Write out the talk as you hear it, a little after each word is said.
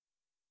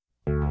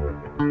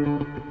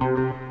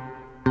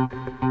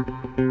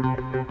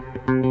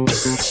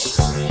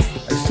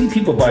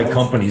People buy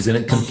companies and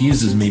it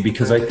confuses me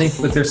because I think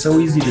that they're so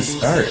easy to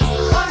start.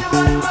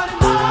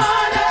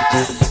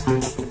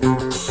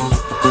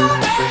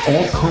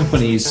 All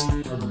companies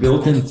are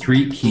built in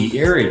three key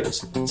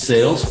areas: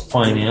 sales,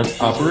 finance,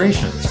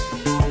 operations.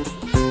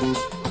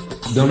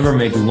 Don't ever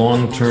make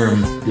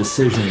long-term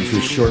decisions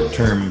with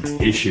short-term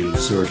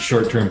issues or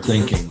short-term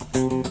thinking.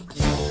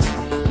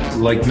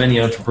 Like many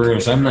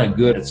entrepreneurs, I'm not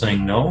good at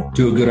saying no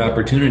to a good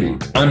opportunity.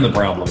 I'm the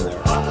problem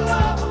there.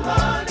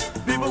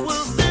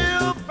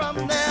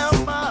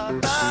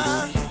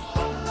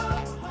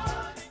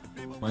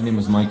 My name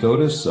is Mike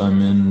Otis.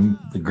 I'm in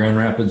the Grand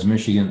Rapids,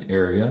 Michigan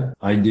area.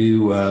 I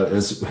do,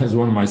 as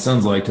one of my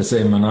sons like to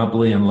say,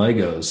 Monopoly and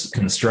Legos,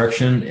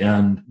 construction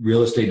and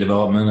real estate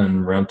development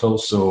and rental.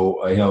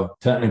 So I have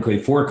technically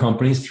 4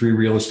 companies, 3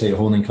 real estate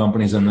holding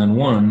companies, and then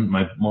one,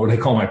 what I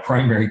call my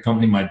primary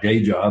company, my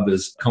day job,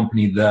 is a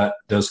company that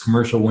does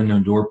commercial window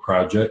and door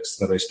projects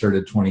that I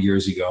started 20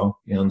 years ago.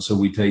 And so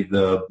we take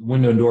the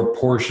window and door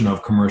portion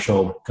of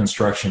commercial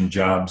construction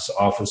jobs,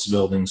 office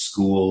buildings,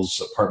 schools,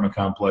 apartment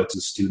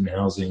complexes, student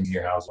housing,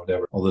 your house,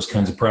 whatever, all those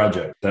kinds of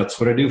projects. That's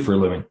what I do for a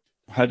living.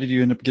 How did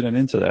you end up getting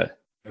into that?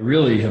 I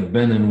really have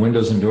been in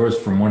windows and doors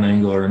from one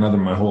angle or another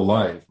my whole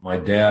life. My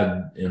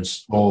dad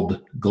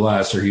installed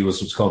glass, or he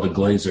was what's called a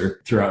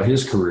glazer, throughout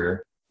his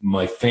career.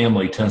 My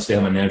family tends to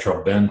have a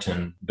natural bent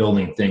in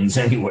building things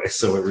anyway,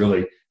 so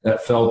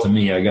that fell to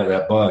me. I got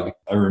that bug.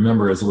 I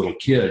remember as a little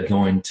kid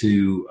going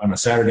to, on a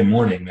Saturday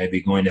morning,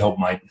 maybe going to help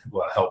my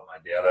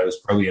dad. I was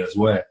probably in his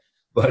way.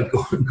 But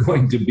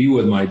going to be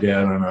with my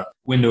dad on a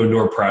window and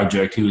door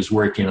project he was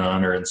working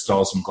on or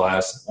install some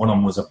glass. One of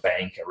them was a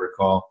bank, I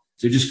recall.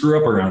 So I just grew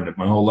up around it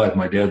my whole life.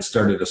 My dad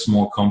started a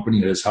small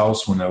company at his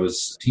house when I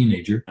was a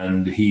teenager.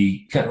 And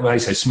he, when I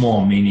say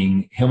small,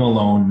 meaning him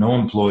alone, no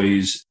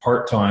employees,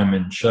 part-time,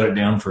 and shut it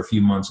down for a few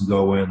months and go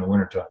away in the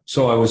wintertime.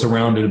 So I was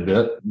around it a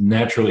bit,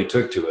 naturally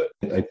took to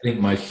it. I think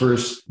my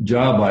first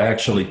job I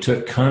actually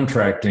took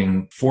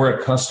contracting for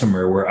a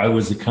customer where I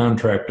was the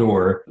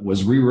contractor,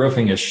 was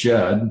re-roofing a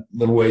shed a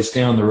little ways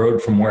down the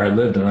road from where I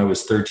lived, and I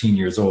was 13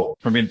 years old.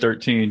 From being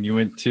 13, you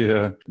went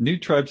to New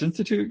Tribes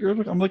Institute,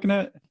 I'm looking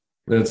at?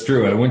 That's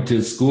true. I went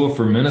to school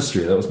for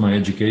ministry. That was my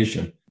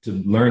education, to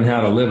learn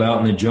how to live out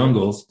in the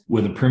jungles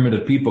with a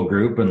primitive people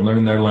group and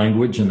learn their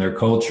language and their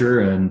culture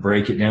and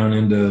break it down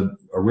into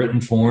a written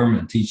form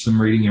and teach them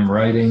reading and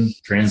writing,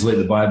 translate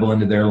the Bible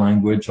into their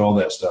language, all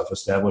that stuff,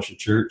 establish a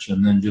church.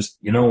 And then just,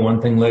 one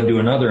thing led to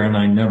another, and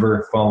I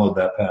never followed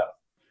that path.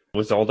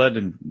 Was all that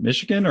in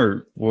Michigan,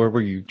 or where were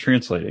you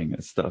translating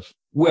that stuff?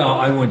 Well,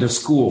 I went to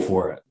school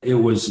for it. It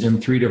was in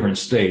 3 different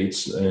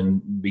states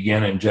and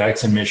began in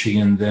Jackson,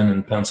 Michigan, then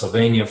in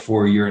Pennsylvania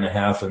for a year and a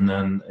half, and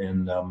then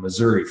in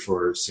Missouri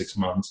for 6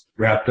 months.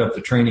 Wrapped up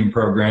the training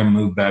program,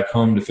 moved back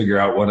home to figure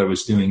out what I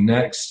was doing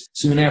next.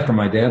 Soon after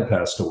my dad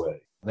passed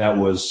away. That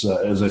was,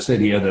 as I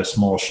said, he had a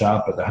small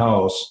shop at the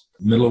house.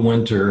 Middle of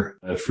winter,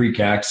 a freak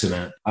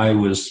accident. I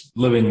was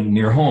living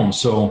near home,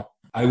 so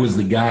I was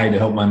the guy to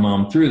help my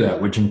mom through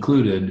that, which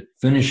included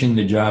finishing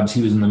the jobs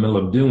he was in the middle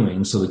of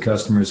doing so the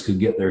customers could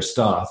get their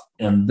stuff.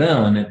 And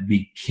then it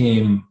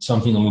became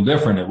something a little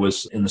different. It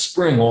was in the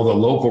spring, all the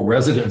local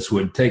residents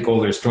would take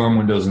all their storm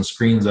windows and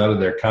screens out of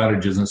their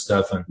cottages and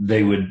stuff, and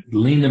they would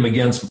lean them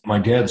against my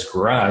dad's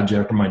garage.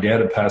 After my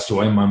dad had passed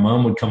away, my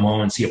mom would come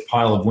home and see a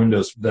pile of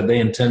windows that they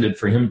intended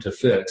for him to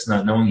fix,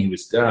 not knowing he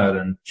was dead,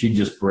 and she'd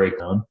just break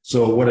down.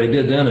 So what I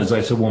did then is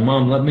I said, well,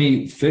 Mom, let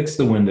me fix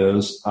the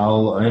windows.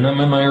 And I'm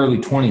in my early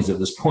 20s at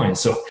this point.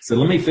 So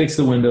let me fix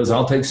the windows.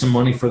 I'll take some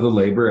money for the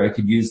labor. I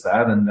could use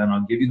that, and then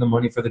I'll give you the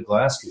money for the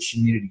glass, because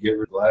she needed to get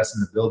rid of glass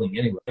in the building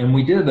anyway. And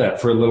we did that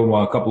for a little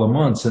while, a couple of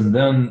months, and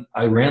then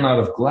I ran out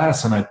of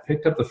glass, and I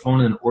picked up the phone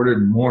and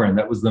ordered more, and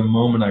that was the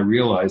moment I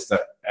realized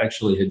that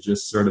actually had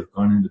just sort of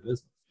gone into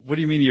business. What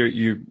do you mean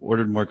you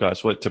ordered more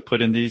glass? What, to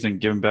put in these and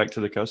give them back to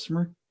the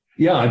customer?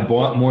 Yeah, I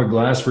bought more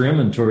glass for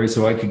inventory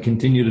so I could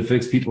continue to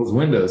fix people's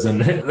windows.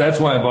 And that's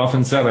why I've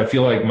often said I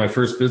feel like my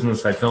first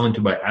business I fell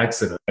into by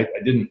accident. I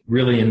didn't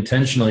really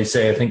intentionally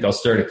say, I think I'll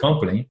start a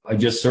company. I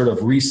just sort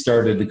of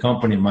restarted the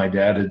company my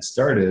dad had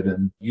started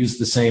and used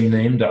the same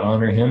name to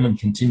honor him and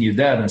continued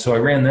that. And so I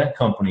ran that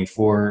company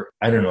for,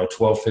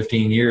 12,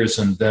 15 years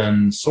and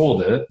then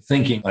sold it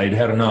thinking I'd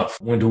had enough.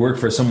 Went to work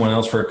for someone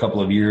else for a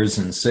couple of years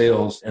in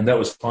sales, and that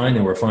was fine.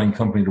 They were a fine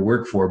company to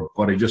work for,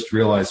 but I just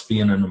realized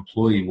being an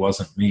employee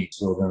wasn't me.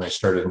 So then I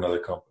started another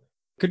company.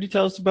 Could you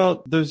tell us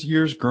about those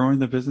years growing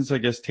the business, I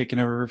guess, taking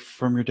over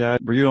from your dad?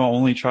 Were you an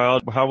only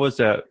child? How was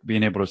that,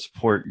 being able to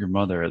support your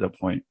mother at that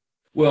point?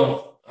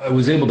 Well, I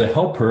was able to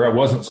help her. I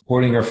wasn't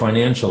supporting her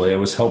financially. I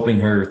was helping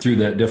her through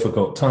that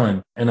difficult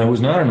time. And I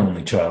was not an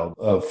only child.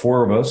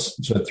 4 of us,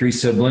 so 3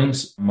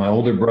 siblings. My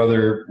older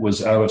brother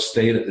was out of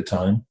state at the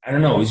time. I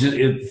don't know.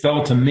 It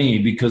fell to me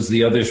because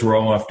the others were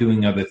all off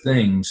doing other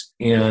things.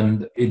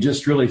 And it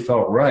just really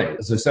felt right.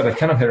 As I said, I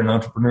kind of had an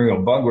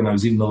entrepreneurial bug when I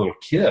was even a little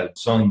kid,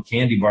 selling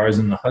candy bars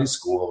in the high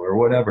school or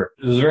whatever.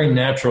 It was a very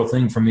natural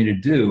thing for me to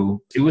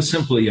do. It was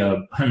simply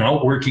an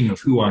outworking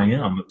of who I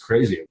am. It's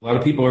crazy. A lot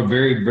of people are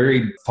very,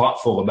 very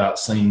thoughtful about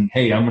saying,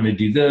 hey, I'm going to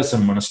do this.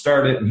 I'm going to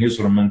start it. And here's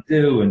what I'm going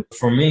to do. And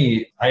for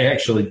me, I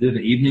actually did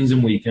evenings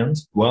and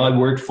weekends while I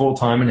worked full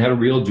time and had a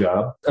real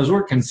job. I was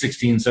working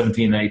 16,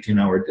 17,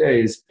 18-hour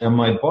days, and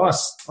my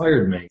boss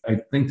fired me. I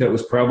think that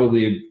was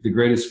probably the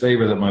greatest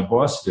favor that my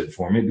boss did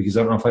for me, because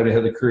I don't know if I'd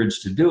had the courage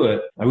to do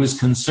it. I was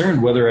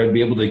concerned whether I'd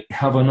be able to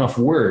have enough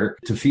work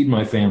to feed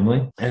my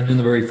family. And in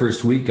the very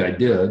first week I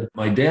did.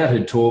 My dad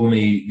had told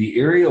me the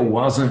area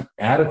wasn't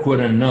adequate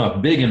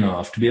enough, big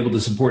enough to be able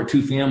to support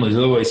two families.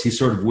 Otherwise, he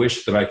sort of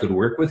wished that I could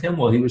work with him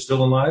while he was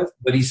still alive.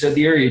 But he said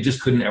the area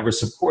just couldn't ever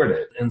support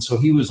it. And so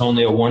he was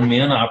only a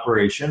one-man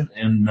operation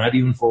and not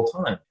even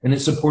full-time. And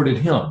it supported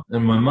him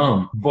and my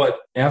mom. But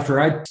after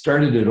I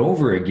started it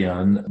over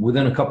again,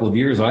 within a couple of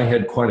years, I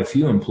had quite a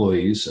few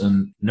employees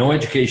and no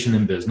education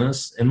in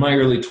business. In my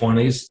early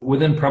 20s,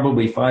 within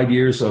probably 5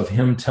 years of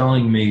him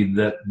telling me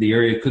that the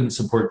area couldn't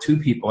support two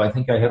people, I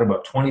think I had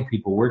about 20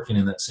 people working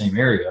in that same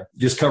area,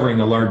 just covering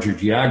a larger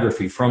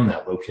geography from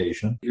that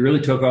location. It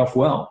really took off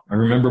well. I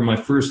remember my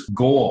first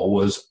goal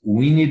was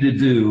we need to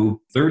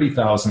do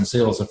 30,000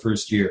 sales the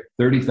first year,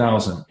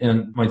 30,000.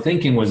 And my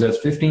thinking was that's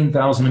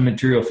 15,000 in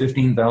material,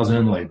 15,000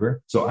 in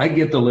labor. So I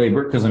get the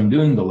labor because I'm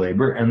doing the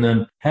labor, and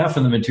then half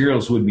of the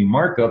materials would be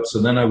markup. So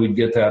then I would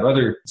get that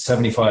other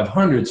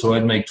 7,500. So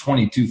I'd make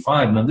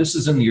 22.5. Now this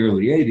is in the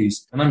early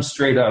 80s, and I'm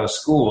straight out of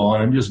school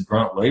and I'm just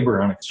grunt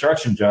labor on a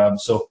construction job.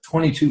 So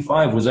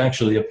 22.5 was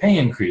actually a pay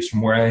increase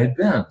from where I had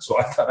been. So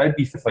I thought I'd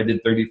be if I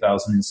did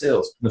 30,000 in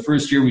sales. The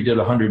first year we did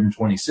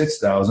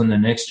 126,000. The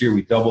next year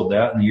we doubled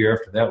that. And the year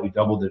after that, we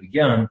doubled it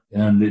again.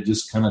 And it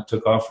just kind of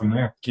took off from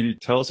there. Can you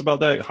tell us about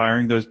that,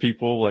 hiring those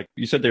people? Like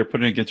you said, they were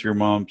putting it against your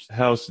mom's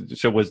house.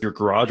 So was your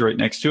garage right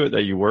next to it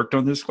that you worked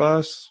on this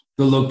class?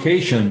 The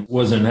location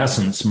was, in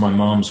essence, my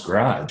mom's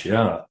garage.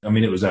 Yeah. I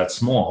mean, it was that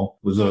small.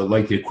 It was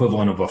like the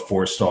equivalent of a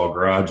 4-stall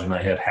garage, and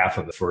I had half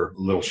of it for a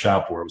little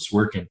shop where I was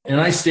working.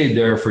 And I stayed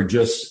there for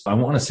just, I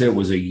want to say it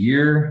was a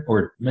year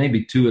or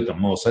maybe 2 at the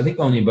most. I think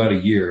only about a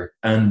year.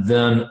 And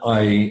then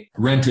I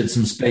rented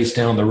some space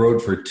down the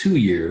road for 2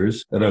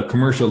 years at a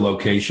commercial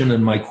location.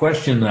 And my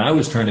question that I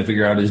was trying to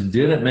figure out is,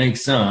 did it make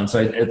sense?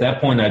 At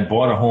that point, I'd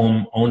bought a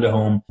home, owned a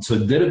home. So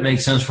did it make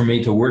sense for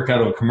me to work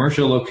out of a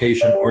commercial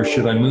location, or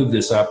should I move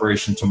this operation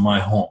to my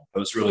home?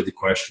 That was really the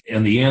question.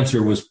 And the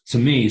answer was, to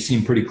me,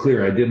 seemed pretty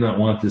clear. I did not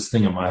want this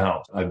thing in my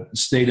house. I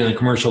stayed in a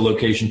commercial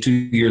location. 2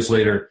 years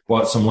later,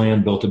 bought some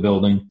land, built a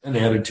building, and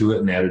added to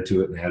it and added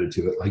to it and added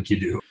to it like you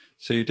do.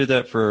 So you did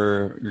that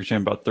for, you're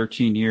saying about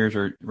 13 years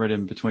or right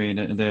in between.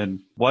 And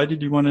then why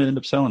did you want to end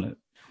up selling it?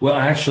 Well,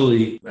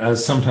 actually,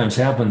 as sometimes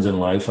happens in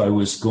life, I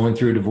was going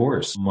through a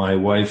divorce. My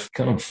wife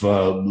kind of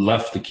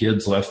left the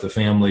kids, left the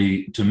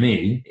family to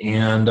me.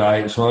 And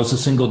so I was a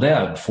single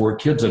dad, 4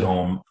 kids at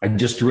home. I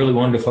just really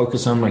wanted to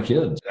focus on my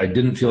kids. I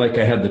didn't feel like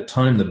I had the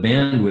time, the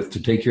bandwidth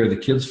to take care of the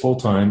kids full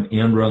time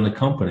and run the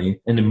company.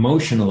 And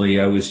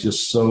emotionally, I was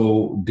just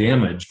so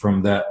damaged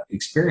from that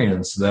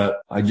experience that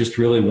I just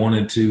really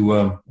wanted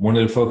to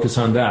focus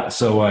on that.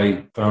 So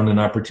I found an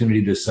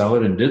opportunity to sell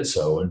it and did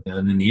so. And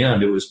in the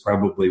end, it was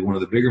probably one of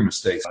the bigger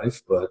mistakes in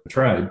life, but I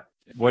tried.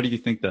 Why do you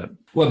think that?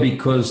 Well,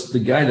 because the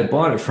guy that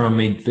bought it from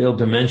me failed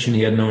to mention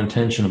he had no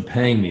intention of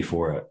paying me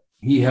for it.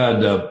 He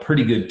had a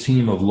pretty good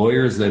team of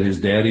lawyers that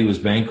his daddy was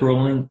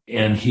bankrolling,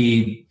 and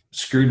he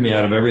screwed me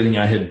out of everything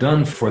I had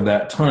done for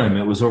that time.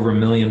 It was over $1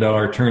 million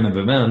turn of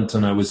events,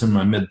 and I was in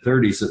my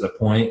mid-30s at the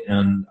point,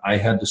 and I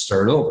had to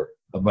start over.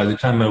 By the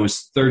time I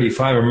was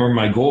 35, I remember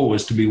my goal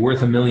was to be worth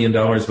 $1 million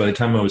by the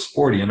time I was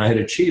 40, and I had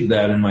achieved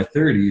that in my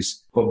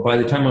 30s. But by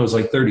the time I was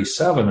like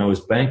 37, I was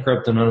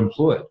bankrupt and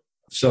unemployed.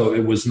 So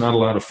it was not a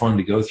lot of fun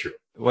to go through.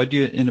 Why did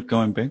you end up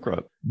going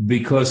bankrupt?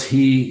 Because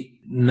he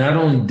not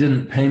only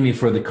didn't pay me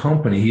for the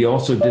company, he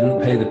also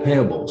didn't pay the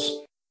payables.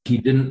 He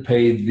didn't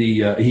pay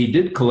he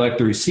did collect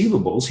the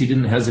receivables. He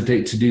didn't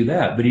hesitate to do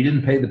that, but he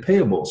didn't pay the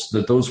payables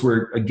that those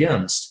were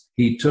against.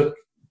 He took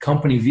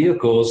company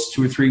vehicles,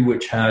 2 or 3,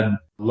 which had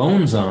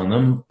loans on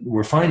them,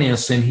 were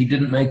financed, and he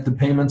didn't make the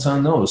payments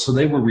on those. So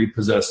they were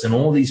repossessed. And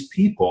all these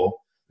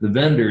people, the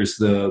vendors,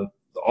 the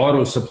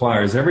auto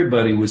suppliers,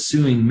 everybody was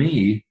suing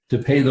me to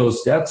pay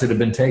those debts that had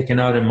been taken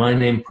out in my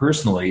name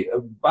personally.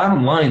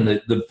 Bottom line,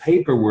 the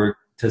paperwork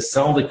to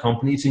sell the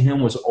company to him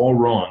was all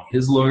wrong.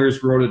 His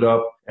lawyers wrote it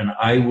up, and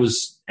I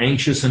was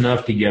anxious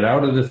enough to get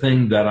out of the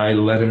thing that I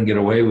let him get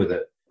away with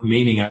it.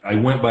 Meaning I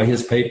went by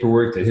his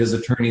paperwork that his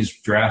attorneys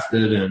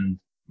drafted, and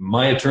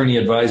my attorney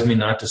advised me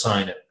not to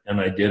sign it, and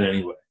I did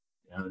anyway.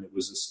 And it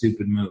was a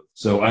stupid move.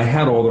 So I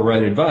had all the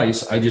right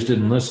advice. I just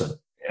didn't listen.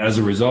 As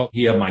a result,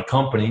 he had my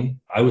company.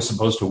 I was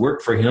supposed to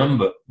work for him,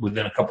 but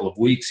within a couple of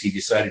weeks, he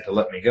decided to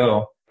let me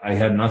go. I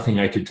had nothing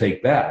I could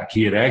take back.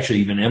 He had actually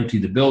even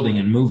emptied the building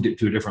and moved it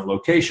to a different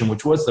location,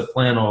 which was the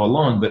plan all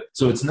along. But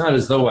so it's not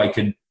as though I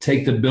could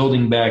take the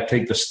building back,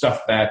 take the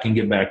stuff back, and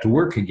get back to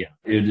work again.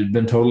 It had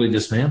been totally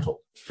dismantled.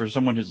 For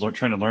someone who's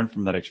trying to learn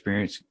from that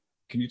experience,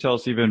 can you tell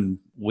us even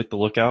what to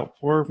look out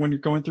for when you're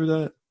going through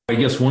that? I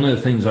guess one of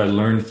the things I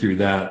learned through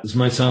that, this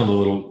might sound a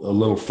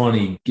little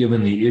funny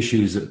given the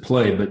issues at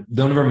play, but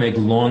don't ever make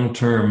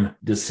long-term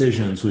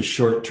decisions with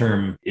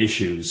short-term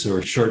issues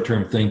or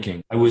short-term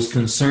thinking. I was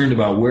concerned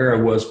about where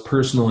I was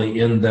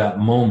personally in that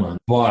moment,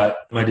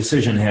 but my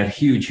decision had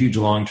huge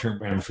long-term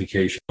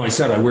ramifications. I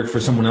said I worked for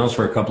someone else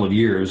for a couple of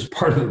years.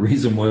 Part of the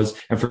reason was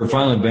after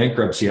filing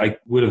bankruptcy, I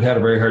would have had a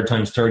very hard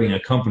time starting a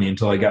company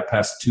until I got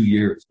past 2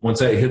 years.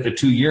 Once I hit the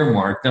 2-year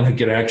mark, then I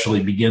could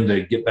actually begin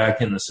to get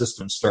back in the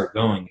system and start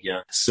going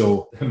again.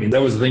 So,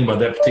 that was the thing about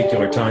that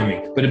particular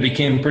timing. But it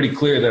became pretty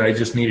clear that I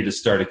just needed to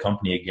start a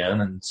company again,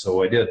 and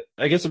so I did.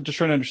 I guess I'm just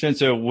trying to understand.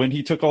 So when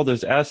he took all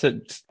those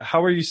assets,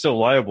 how are you still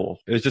liable?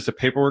 It was just a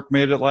paperwork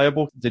made it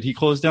liable? Did he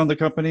close down the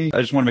company? I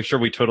just want to make sure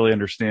we totally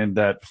understand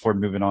that before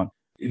moving on.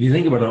 If you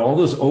think about it, all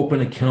those open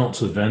accounts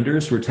with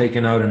vendors were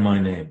taken out in my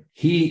name.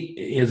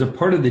 He, as a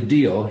part of the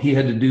deal, he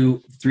had to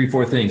do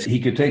 3-4 things. He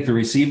could take the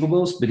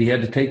receivables, but he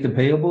had to take the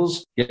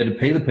payables. He had to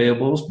pay the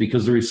payables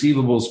because the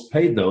receivables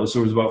paid those. So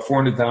it was about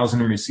 $400,000 in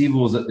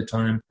receivables at the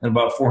time and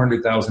about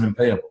 $400,000 in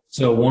payables.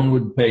 So one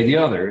would pay the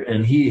other,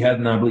 and he had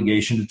an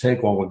obligation to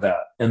take all of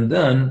that. And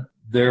then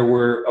there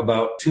were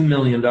about $2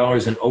 million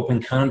in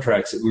open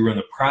contracts that we were in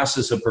the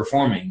process of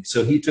performing.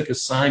 So he took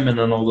assignment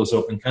on all those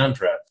open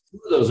contracts. Two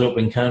of those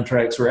open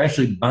contracts were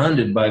actually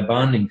bonded by a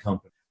bonding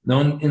company. Now,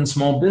 in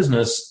small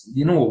business,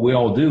 what we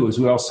all do is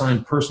we all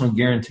sign personal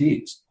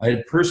guarantees. I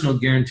had personal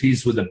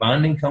guarantees with the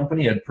bonding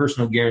company. I had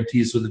personal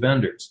guarantees with the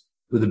vendors.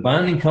 With the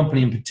bonding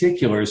company in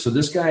particular, so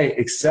this guy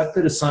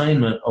accepted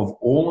assignment of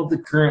all of the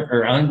current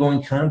or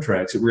ongoing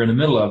contracts that we're in the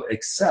middle of,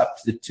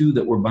 except the 2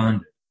 that were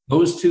bonded.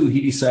 Those 2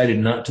 he decided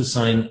not to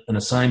sign an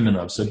assignment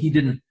of. So he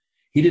didn't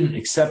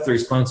accept the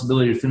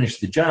responsibility to finish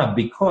the job,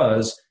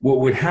 because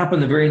what would happen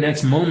the very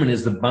next moment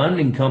is the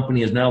bonding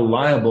company is now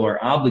liable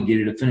or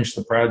obligated to finish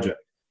the project.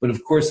 But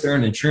of course, they're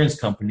an insurance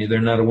company. They're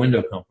not a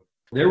window company.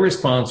 Their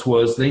response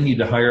was they need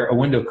to hire a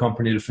window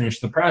company to finish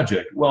the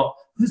project. Well,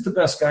 who's the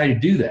best guy to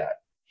do that?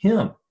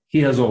 Him. He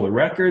has all the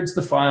records,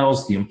 the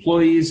files, the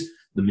employees,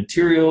 the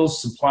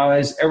materials,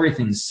 supplies,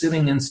 everything's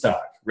sitting in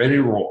stock, ready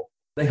to roll.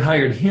 They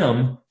hired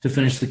him to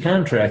finish the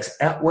contracts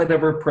at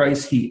whatever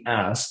price he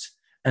asked,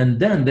 and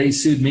then they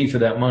sued me for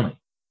that money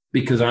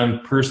because I'm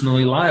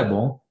personally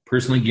liable,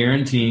 personally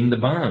guaranteeing the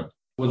bond.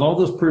 With all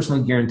those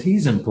personal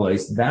guarantees in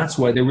place, that's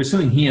why they were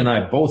suing. He and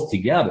I both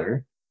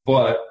together,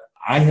 but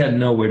I had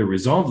no way to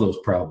resolve those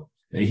problems.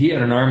 He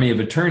had an army of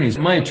attorneys.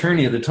 My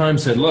attorney at the time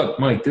said, look,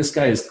 Mike, this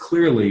guy is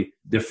clearly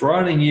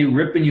defrauding you,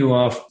 ripping you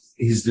off.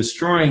 He's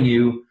destroying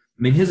you.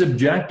 His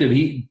objective,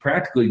 he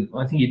practically,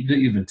 I think he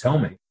didn't even tell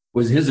me,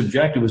 his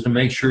objective was to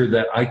make sure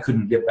that I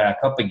couldn't get back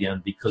up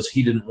again because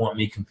he didn't want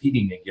me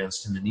competing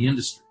against him in the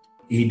industry.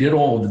 He did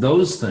all of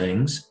those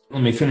things.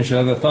 Let me finish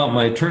another thought.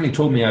 My attorney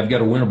told me I've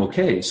got a winnable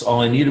case.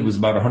 All I needed was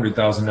about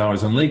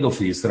 $100,000 in legal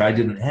fees that I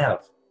didn't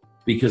have,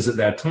 because at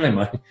that time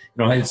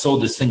I had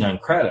sold this thing on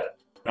credit,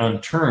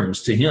 on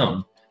terms to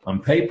him, on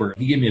paper.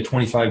 He gave me a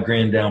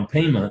 $25,000 down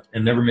payment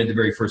and never made the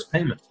very first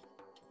payment.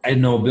 I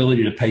had no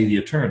ability to pay the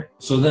attorney.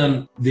 So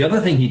then the other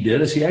thing he did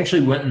is he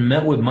actually went and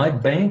met with my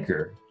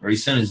banker, or he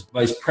sent his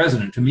vice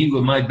president to meet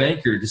with my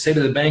banker to say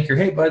to the banker,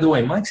 hey, by the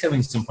way, Mike's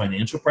having some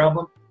financial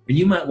problem, and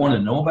you might want to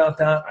know about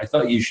that. I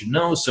thought you should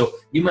know. So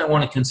you might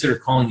want to consider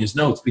calling his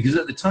notes, because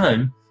at the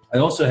time, I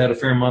also had a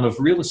fair amount of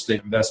real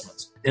estate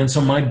investments. And so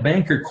my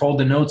banker called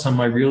the notes on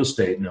my real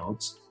estate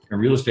notes, or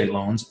real estate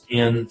loans,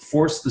 and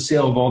forced the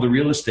sale of all the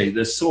real estate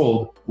that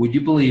sold, would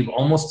you believe,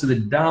 almost to the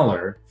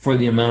dollar for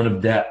the amount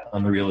of debt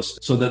on the real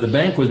estate. So that the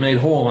bank was made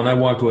whole and I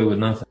walked away with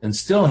nothing, and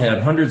still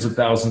had hundreds of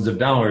thousands of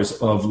dollars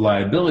of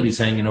liabilities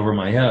hanging over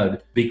my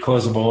head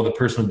because of all the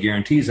personal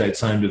guarantees I'd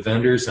signed with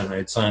vendors and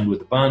I'd signed with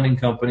the bonding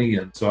company.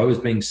 And so I was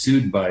being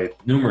sued by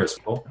numerous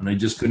people and I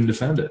just couldn't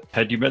defend it.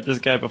 Had you met this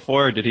guy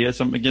before? Did he have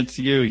something against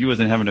you? He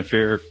wasn't having an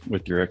affair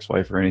with your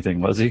ex-wife or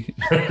anything, was he?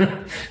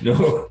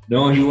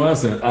 No, he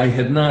wasn't. I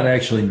had not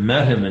actually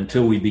met him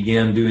until we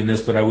began doing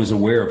this, but I was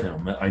aware of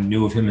him. I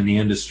knew of him in the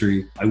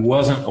industry. I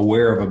wasn't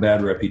aware of a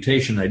bad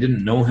reputation. I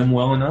didn't know him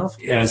well enough.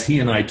 As he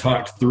and I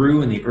talked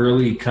through in the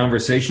early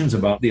conversations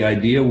about the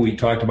idea, we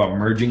talked about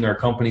merging our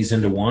companies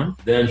into one.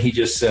 Then he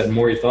just said, the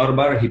more he thought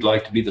about it, he'd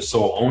like to be the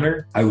sole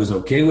owner. I was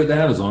okay with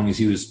that as long as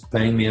he was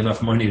paying me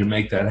enough money to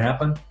make that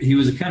happen. He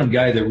was the kind of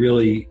guy that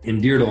really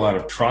endeared a lot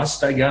of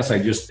trust, I guess. I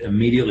just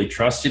immediately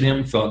trusted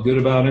him, felt good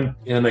about him.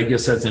 And I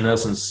guess that's in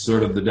essence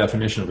sort of the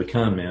definition of a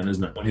con man,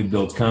 isn't it? When he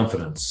builds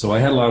confidence. So I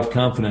had a lot of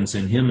confidence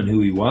in him and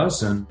who he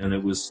was, and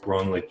it was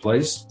wrongly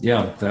placed.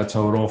 Yeah, that's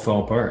how it all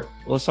fell apart.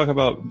 Well, let's talk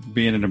about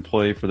being an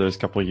employee for those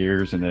couple of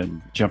years and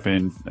then jump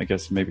in, I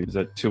guess, maybe is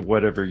that to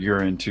whatever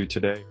you're into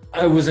today?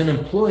 I was an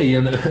employee,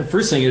 and the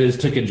first thing it is,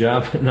 took a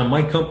job. Now,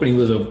 my company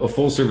was a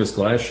full-service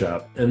glass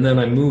shop, and then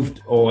I moved,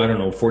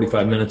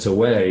 45 minutes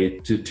away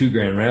to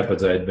Grand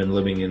Rapids. I had been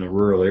living in a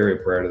rural area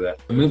prior to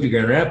that. I moved to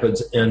Grand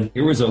Rapids, and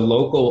there was a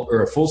local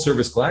or a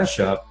full-service glass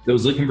shop that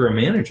was looking for a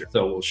manager.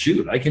 So, well,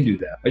 shoot, I can do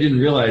that. I didn't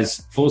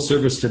realize full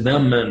service to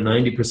them meant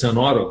 90%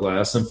 auto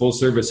glass, and full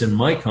service in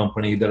my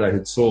company that I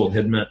had sold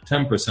had meant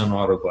 10%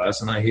 auto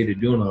glass, and I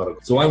hated doing auto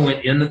glass. So I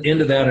went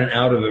into that and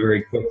out of it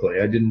very quickly.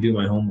 I didn't do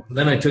my homework.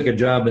 Then I took a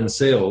job in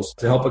sales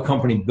to help a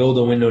company build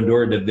a window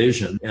door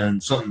division,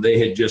 and something they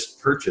had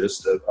just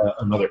purchased,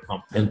 another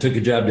company, and took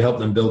a job to help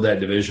them build that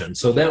division.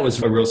 So that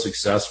was a real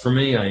success for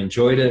me. I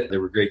enjoyed it. They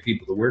were great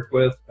people to work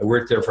with. I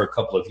worked there for a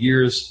couple of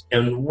years.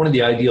 And one of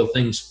the ideal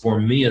things for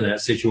me in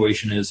that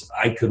situation is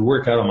I could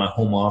work out of my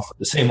home office,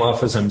 the same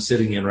office I'm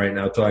sitting in right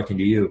now talking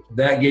to you.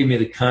 That gave me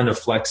the kind of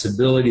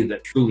flexibility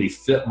that truly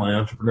fit my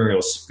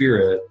entrepreneurial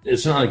spirit.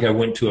 It's not like I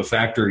went to a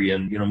factory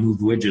and,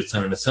 moved widgets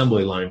on an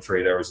assembly line for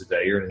 8 hours a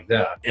day or anything like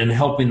that. And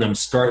helping them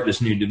start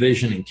this new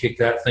division and kick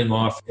that thing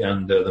off,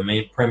 and the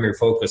main primary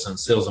focus on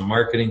sales and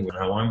marketing,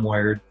 how I'm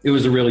wired, it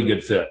was a really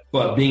good fit.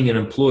 But being an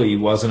employee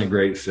wasn't a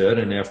great fit.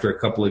 And after a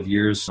couple of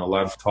years, a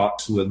lot of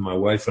talks with my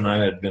wife and I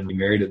had been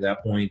married at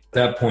that point. At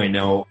that point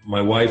now,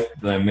 my wife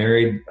that I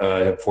married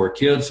had 4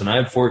 kids, and I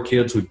have 4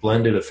 kids. We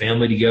blended a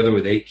family together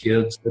with 8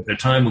 kids. At the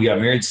time we got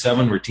married,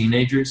 7 were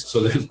teenagers. So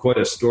there's quite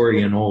a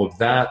story in all of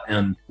that.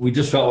 And we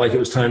just felt like it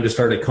was time to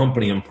start a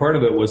company. And part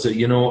of it was that,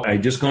 I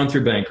had just gone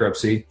through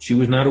bankruptcy. She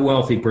was not a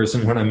wealthy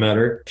person when I met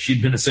her.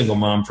 She'd been a single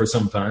mom for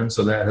some time.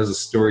 So that has a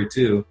story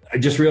too. I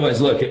just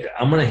realized, look,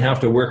 I'm going to have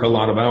to work a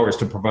lot of hours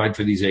to provide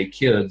for these 8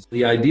 kids.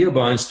 The idea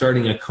behind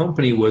starting a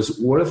company was,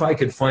 what if I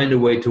could find a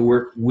way to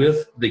work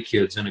with the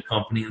kids in a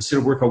company instead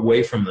of work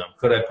away from them?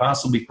 Could I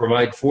possibly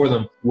provide for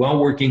them while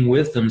working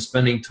with them,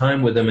 spending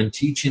time with them and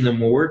teaching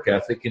them a work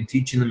ethic and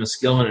teaching them a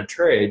skill and a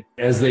trade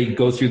as they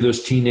go through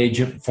those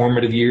teenage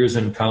formative years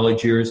and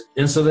college years?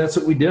 And so that's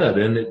what we did.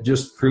 And it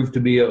just proved to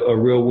be a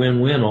real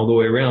win-win all the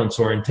way around.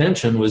 So our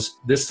intention was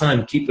this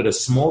time, keep it a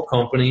small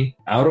company,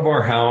 out of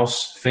our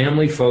house,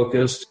 family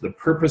focused. The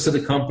purpose of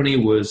the company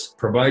was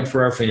provide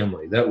for our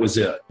family. That was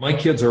it. My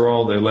kids are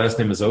all, their last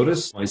name is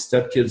Otis. My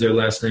stepkids, their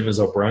last name is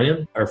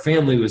O'Brien. Our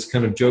family was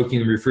kind of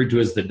jokingly referred to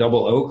as the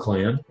Double O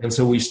clan. And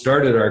so we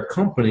started our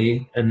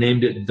company and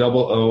named it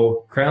Double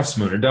O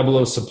Craftsman, or Double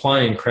O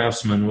Supply and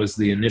Craftsman was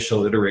the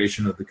initial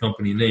iteration of the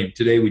company name.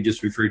 Today, we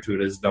just refer to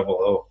it as Double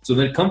O. So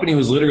the company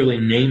was literally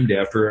named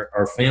after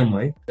our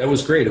family. That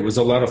was great. It was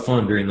a lot of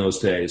fun during those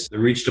days. It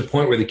reached a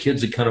point where the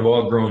kids had kind of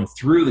all grown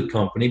through the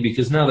company,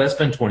 because now that's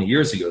been 20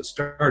 years ago,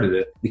 started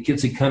it. The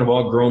kids had kind of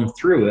all grown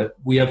through it.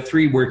 We have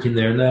 3 working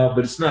there now,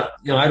 but it's not,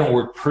 I don't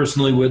work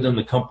personally with them.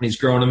 The company's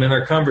grown. I mean,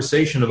 our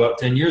conversation about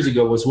 10 years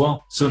ago was,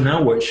 well, so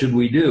now what should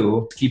we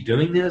do? Keep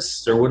doing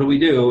this, or what do we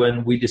do?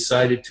 And we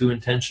decided to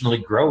intentionally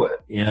grow it.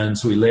 And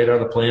so we laid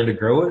out a plan to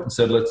grow it and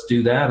said, let's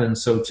do that. And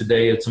so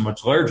today it's a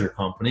much larger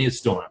company. It's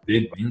still not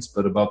big,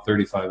 but about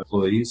 35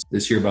 employees.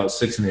 This year, about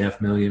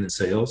 $6.5 million in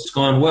sales. It's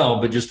gone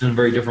well, but just in a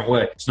very different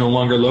way. It's no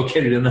longer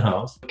located in the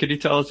house. Could you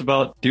tell us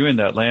about doing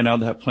that, laying out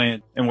that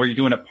plan, and were you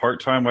doing it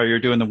part-time while you're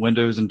doing the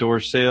windows and door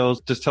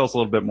sales? Just tell us a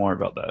little bit more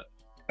about that.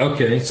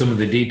 Okay, some of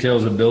the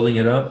details of building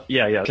it up?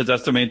 Yeah, because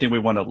that's the main thing we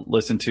want to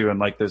listen to, and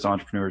like those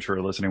entrepreneurs who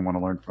are listening want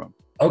to learn from.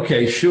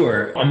 Okay,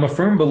 sure. I'm a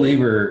firm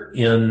believer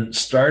in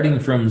starting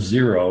from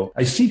zero.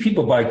 I see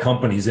people buy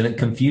companies and it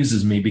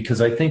confuses me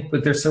because I think,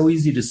 but they're so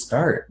easy to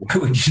start. Why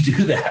would you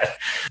do that?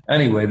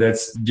 Anyway,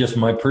 that's just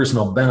my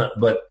personal bent,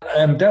 but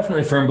I'm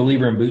definitely a firm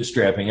believer in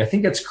bootstrapping. I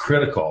think it's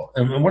critical.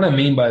 And what I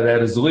mean by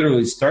that is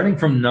literally starting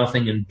from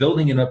nothing and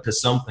building it up to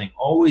something.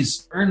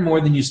 Always earn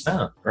more than you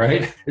spend,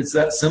 right? It's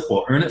that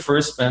simple. Earn it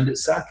first, spend it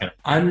second.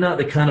 I'm not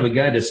the kind of a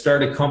guy to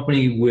start a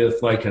company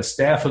with like a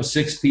staff of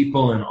 6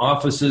 people and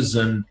offices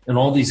and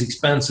all these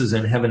expenses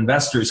and have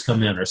investors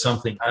come in or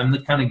something. I'm the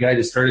kind of guy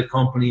to start a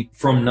company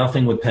from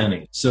nothing with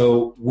pennies.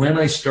 So when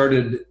I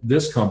started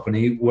this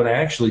company, what I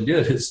actually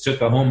did is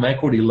took a home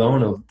equity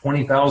loan of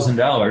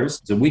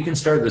 $20,000. So we can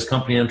start this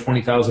company on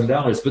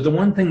 $20,000. But the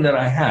one thing that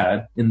I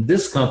had in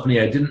this company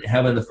I didn't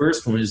have in the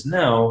first one is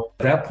now,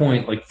 at that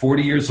point, like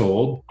 40 years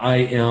old, I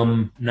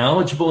am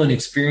knowledgeable and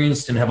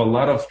experienced and have a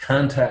lot of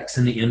contacts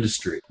in the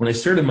industry. When I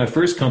started my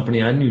first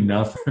company, I knew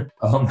nothing.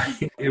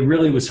 It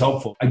really was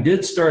helpful. I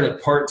did start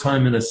it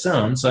part-time in a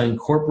sense. I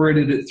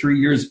incorporated it 3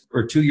 years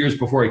or 2 years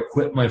before I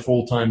quit my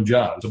full-time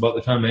job. It's about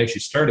the time I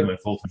actually started my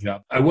full-time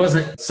job. I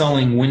wasn't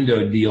selling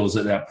window deals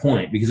at that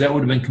point because that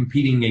would have been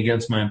competing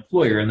against my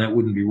employer and that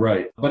wouldn't be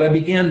right. But I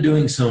began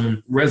doing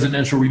some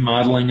residential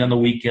remodeling on the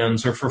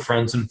weekends or for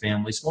friends and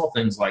family, small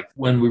things like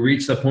when we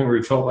reached that point where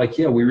we felt like,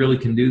 yeah, we really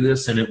can do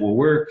this and it will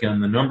work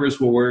and the numbers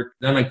will work.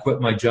 Then I quit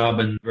my job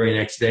and the very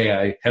next day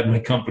I had my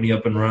company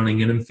up and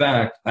running. And in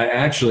fact,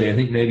 I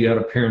think maybe out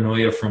of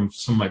paranoia from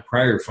some of my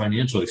prior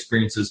financial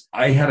experiences,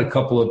 I had a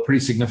couple of pretty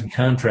significant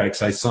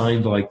contracts I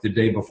signed like the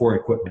day before I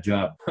quit my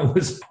job. I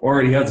was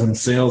already had some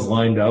sales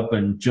lined up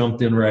and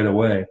jumped in right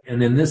away.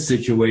 And in this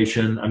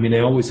situation, I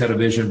always had a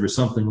vision for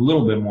something a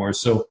little bit more.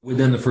 So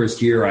within the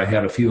first year, I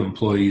had a few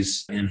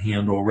employees in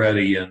hand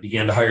already and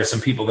began to hire some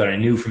people that I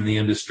knew from the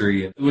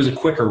industry. It was a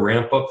quicker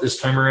ramp up this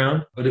time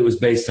around, but it was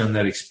based on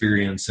that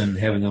experience and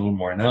having a little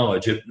more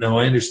knowledge. Now,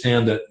 I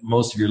understand that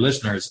most of your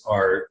listeners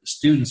are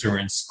students who are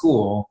in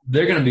school.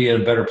 They're going to be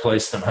in a better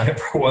place than I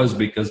ever was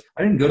because because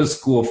I didn't go to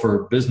school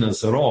for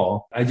business at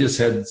all. I just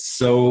had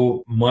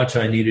so much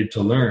I needed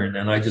to learn,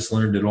 and I just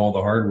learned it all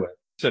the hard way.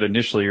 You said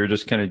initially you're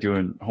just kind of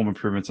doing home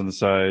improvements on the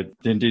side.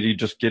 Then did you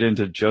just get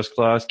into Just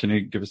Glass? Can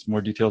you give us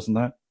more details on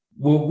that?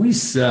 What we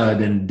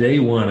said in day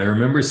one, I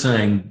remember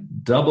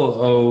saying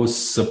O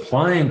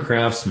Supply and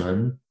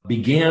Craftsman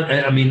began,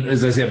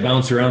 as I said,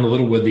 bounce around a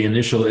little with the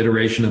initial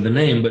iteration of the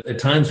name, but at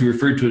times we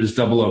referred to it as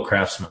O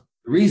Craftsman.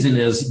 The reason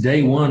is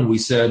day one, we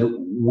said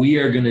we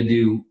are going to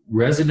do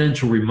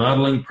residential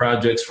remodeling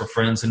projects for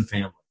friends and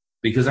family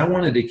because I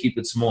wanted to keep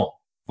it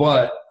small.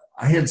 But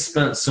I had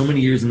spent so many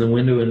years in the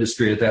window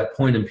industry at that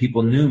point and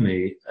people knew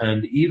me.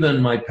 And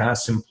even my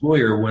past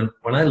employer, when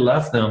I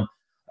left them,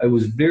 I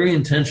was very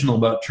intentional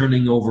about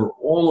turning over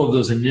all of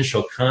those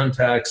initial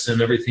contacts and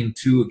everything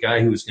to a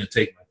guy who was going to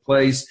take my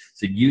place,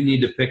 said, you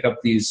need to pick up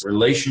these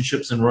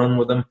relationships and run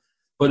with them.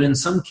 But in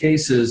some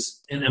cases,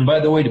 and by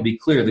the way, to be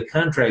clear, the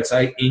contracts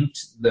I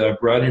inked that I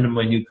brought into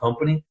my new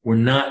company were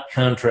not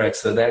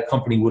contracts that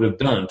company would have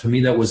done. To me,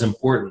 that was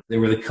important. They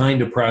were the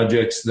kind of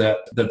projects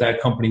that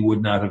company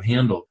would not have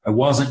handled. I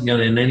wasn't going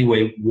to in any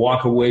way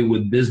walk away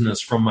with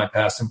business from my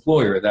past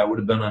employer. That would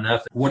have been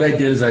unethical. What I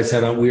did is I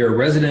said, we are a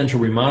residential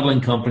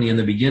remodeling company in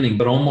the beginning,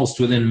 but almost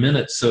within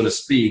minutes, so to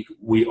speak,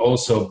 we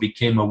also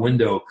became a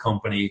window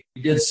company.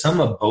 We did some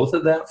of both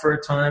of that for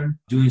a time,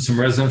 doing some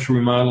residential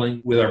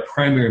remodeling with our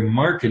primary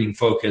marketing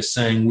focus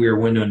saying we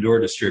are window and door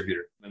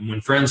distributor. And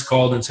when friends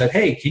called and said,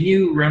 hey, can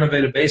you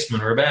renovate a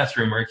basement or a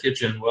bathroom or a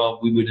kitchen? Well,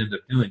 we would end up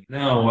doing it.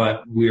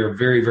 Now we are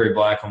very, very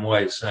black and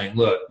white saying,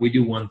 look, we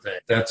do one thing.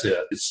 That's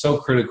it. It's so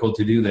critical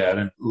to do that.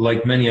 And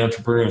like many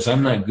entrepreneurs,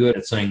 I'm not good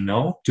at saying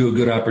no to a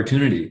good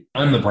opportunity.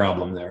 I'm the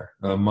problem there.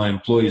 My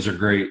employees are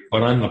great,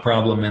 but I'm the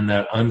problem in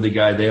that I'm the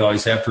guy they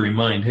always have to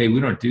remind, hey,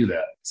 we don't do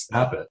that.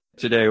 Stop it.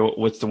 Today,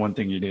 what's the one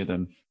thing you do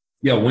then?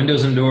 Yeah,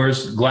 windows and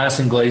doors, glass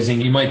and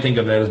glazing. You might think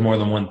of that as more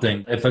than one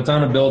thing. If it's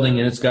on a building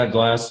and it's got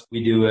glass,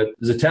 we do it.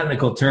 There's a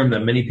technical term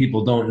that many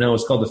people don't know.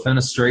 It's called the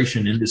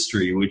fenestration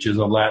industry, which is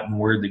a Latin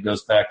word that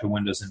goes back to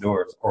windows and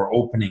doors or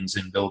openings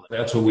in buildings.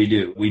 That's what we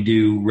do. We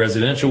do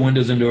residential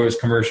windows and doors,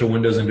 commercial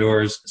windows and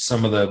doors,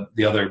 some of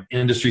the other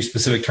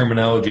industry-specific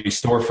terminology,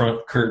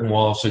 storefront curtain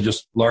walls, so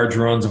just large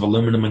runs of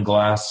aluminum and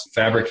glass,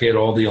 fabricate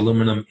all the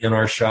aluminum in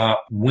our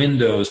shop.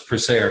 Windows, per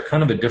se, are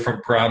kind of a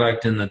different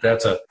product in that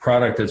that's a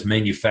product that's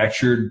manufactured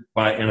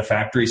in a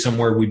factory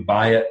somewhere. We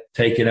buy it,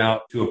 take it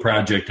out to a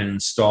project and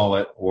install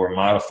it or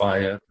modify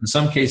it. In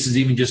some cases,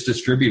 even just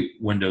distribute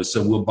windows.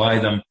 So we'll buy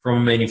them from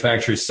a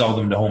manufacturer, sell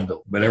them to home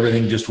builders, but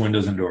everything just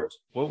windows and doors.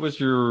 What was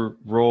your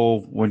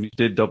role when you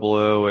did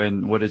O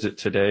and what is it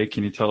today?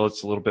 Can you tell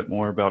us a little bit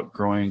more about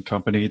growing a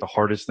company, the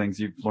hardest things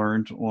you've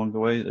learned along the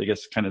way? I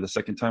guess kind of the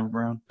second time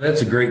around.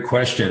 That's a great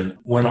question.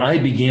 When I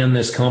began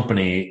this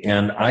company,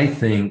 and I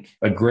think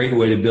a great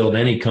way to build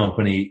any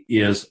company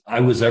is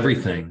I was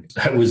everything.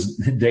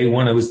 Day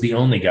one, I was the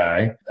only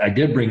guy. I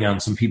did bring on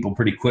some people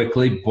pretty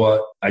quickly,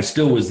 but I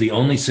still was the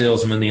only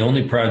salesman, the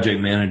only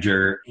project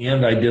manager,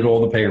 and I did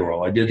all the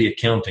payroll. I did the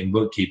accounting,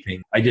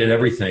 bookkeeping. I did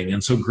everything.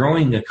 And so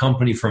growing a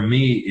company for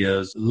me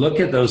is look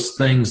at those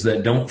things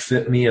that don't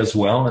fit me as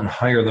well and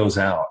hire those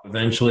out.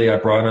 Eventually, I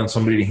brought on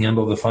somebody to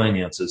handle the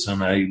finances,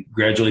 and I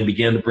gradually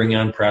began to bring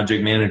on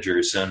project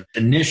managers. And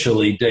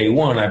initially, day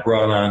one, I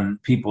brought on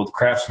people,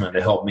 craftsmen,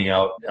 to help me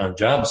out on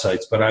job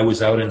sites, but I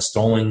was out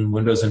installing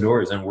windows and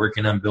doors and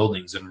working on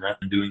buildings and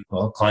doing,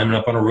 climbing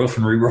up on a roof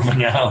and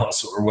re-roofing a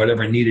house or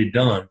whatever needed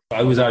done.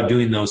 I was out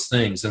doing those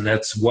things, and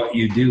that's what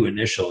you do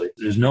initially.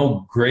 There's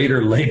no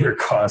greater labor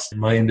cost in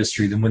my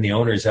industry than when the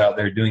owner's out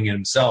there doing it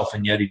himself,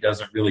 and yet he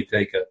doesn't really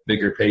take a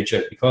bigger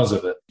paycheck because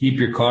of it. Keep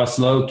your costs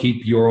low,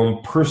 keep your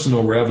own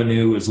personal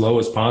revenue as low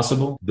as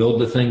possible, build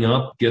the thing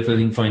up, get the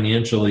thing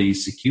financially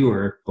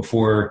secure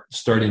before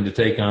starting to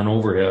take on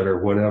overhead or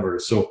whatever.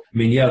 So,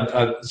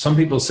 some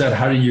people said,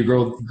 how do you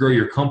grow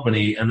your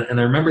company? And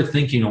I remember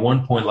thinking at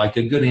one point, like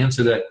a good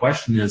answer to that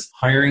question is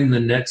hiring the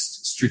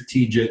next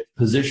strategic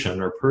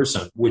position or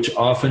person, which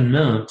often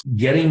meant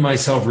getting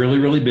myself really,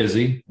 really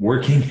busy,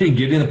 working and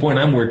getting to the point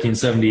I'm working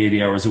 70,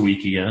 80 hours a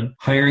week again,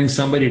 hiring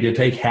somebody to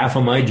take half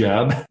of my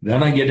job.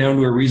 Then I get down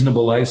to a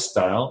reasonable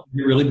lifestyle,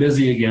 get really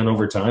busy again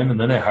over time. And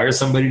then I hire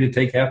somebody to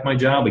take half my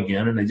job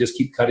again. And I just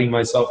keep cutting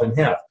myself in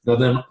half. Now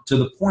then to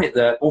the point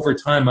that over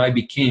time I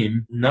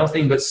became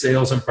nothing but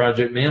sales and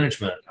project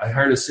management. I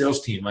hired a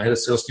sales team. I had a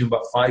sales team,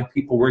 about 5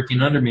 people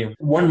working under me.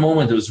 One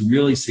moment that was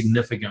really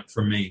significant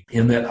for me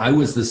in that I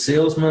was the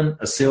salesman,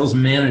 a sales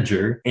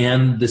manager,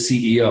 and the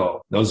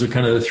CEO. Those are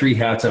kind of the 3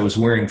 hats I was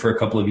wearing for a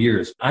couple of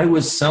years. I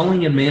was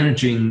selling and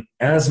managing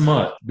as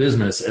much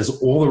business as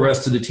all the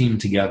rest of the team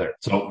together.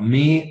 So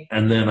me,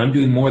 and then I'm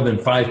doing more than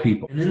 5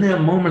 people. And in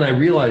that moment, I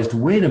realized,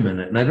 wait a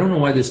minute, and I don't know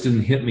why this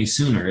didn't hit me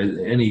sooner.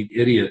 Any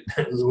idiot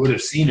would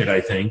have seen it,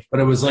 I think. But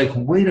I was like,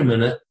 wait a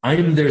minute,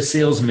 I'm their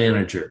sales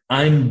manager.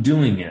 I'm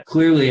doing it.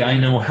 Clearly, I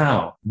know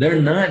how.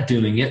 They're not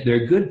doing it.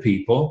 They're good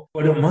people,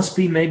 but it must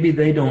be maybe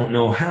they don't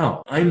know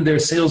how. I'm their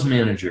sales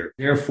manager.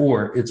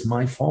 Therefore, it's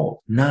my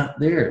fault, not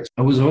theirs.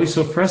 I was always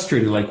so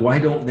frustrated, like, why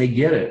don't they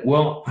get it?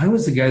 Well, I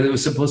was the guy that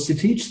was supposed to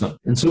teach them.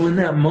 person. And so in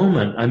that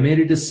moment, I made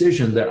a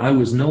decision that I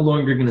was no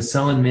longer going to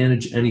sell and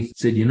manage anything.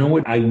 I said, you know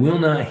what? I will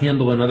not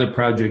handle another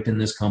project in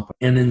this company.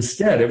 And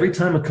instead, every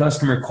time a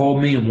customer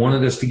called me and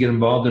wanted us to get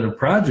involved in a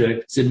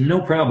project, I said,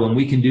 no problem.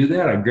 We can do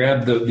that. I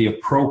grabbed the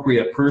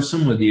appropriate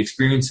person with the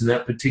experience in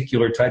that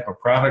particular type of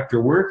product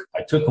or work.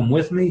 I took them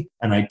with me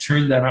and I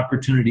turned that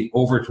opportunity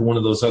over to one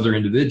of those other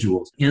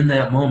individuals. In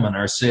that moment,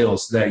 our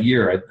sales that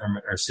year,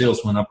 our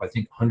sales went up, I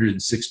think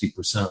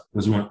 160%. It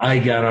was when I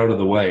got out of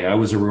the way. I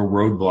was a real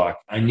roadblock.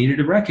 I needed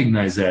to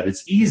recognize that.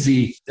 It's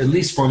easy, at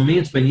least for me,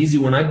 it's been easy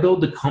when I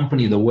build the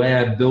company the way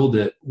I build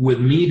it, with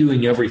me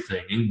doing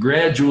everything and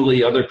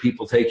gradually other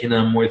people taking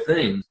on more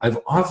things. I've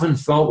often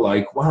felt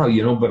like, wow,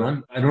 but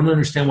I don't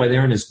understand why they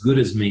aren't as good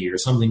as me or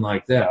something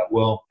like that.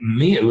 Well,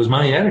 it was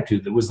my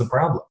attitude that was the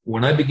problem.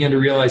 When I began to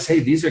realize, hey,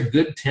 these are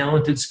good,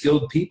 talented,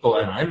 skilled people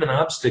and I'm an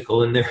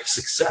obstacle in their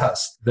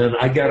success, then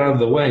I got out of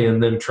the way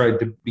and then tried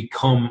to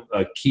become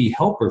a key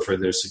helper for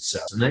their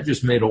success. And that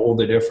just made all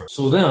the difference.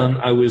 So then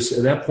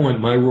at that point,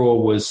 my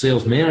role was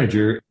sales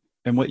manager.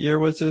 And what year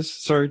was this?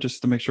 Sorry,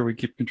 just to make sure we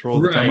keep control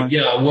of the timeline. Right,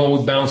 yeah. Well,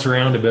 we bounce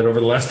around a bit over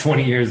the last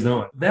 20 years.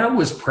 No, that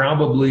was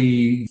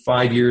probably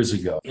 5 years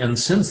ago. And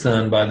since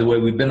then, by the way,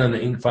 we've been on the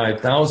Inc.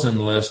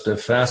 5000 list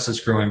of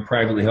fastest growing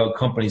privately held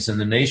companies in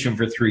the nation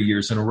for 3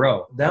 years in a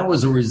row. That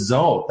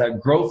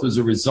growth was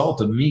a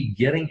result of me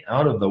getting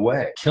out of the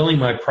way, killing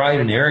my pride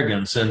and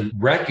arrogance and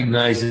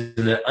recognizing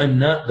that I'm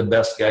not the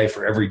best guy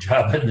for every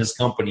job in this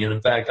company. And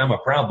in fact, I'm a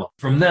problem.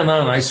 From then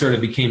on, I sort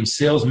of became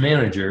sales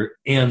manager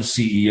and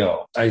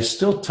CEO. I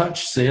still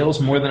touch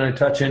sales more than I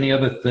touch any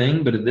other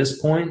thing, but at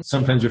this point,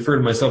 sometimes refer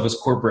to myself as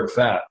corporate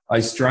fat. I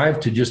strive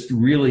to just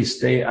really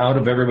stay out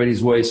of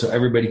everybody's way so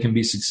everybody can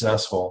be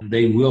successful.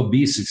 They will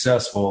be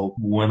successful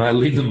when I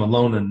leave them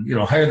alone and,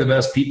 hire the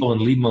best people and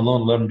leave them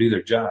alone and let them do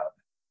their job.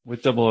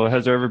 With Double O,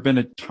 has there ever been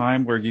a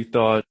time where you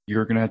thought you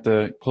were going to have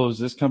to close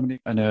this company?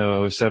 I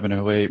know 07,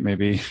 08,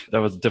 maybe that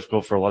was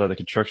difficult for a lot of the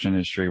construction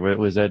industry.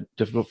 Was that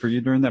difficult for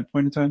you during that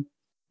point in time?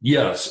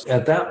 Yes.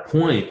 At that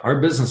point, our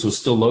business was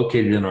still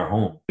located in our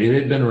home. It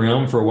had been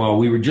around for a while.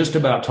 We were just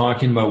about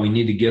talking about we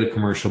need to get a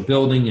commercial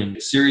building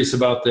and serious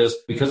about this.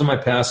 Because of my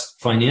past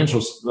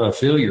financial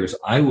failures,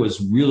 I was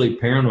really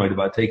paranoid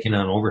about taking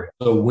on overhead.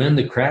 So when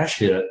the crash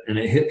hit and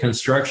it hit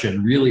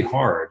construction really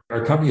hard,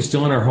 our company is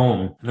still in our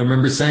home. And I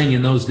remember saying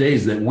in those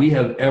days that we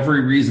have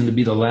every reason to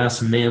be the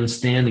last man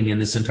standing in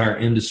this entire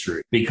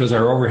industry because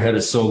our overhead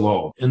is so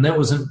low. And that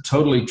wasn't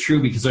totally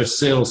true because our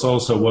sales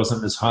also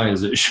wasn't as high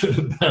as it should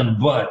have been.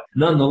 But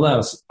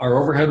nonetheless,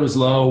 our overhead was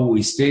low.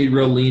 We stayed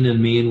real lean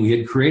and mean. We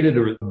had created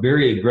a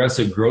very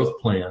aggressive growth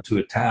plan to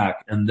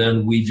attack, and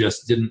then we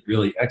just didn't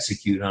really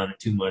execute on it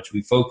too much.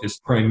 We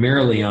focused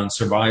primarily on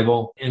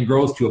survival and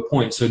growth to a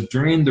point. So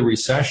during the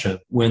recession,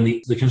 when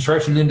the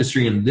construction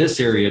industry in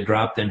this area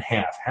dropped in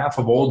half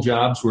of all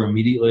jobs were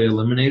immediately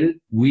eliminated,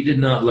 we did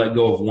not let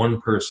go of one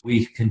person.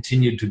 We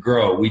continued to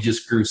grow. We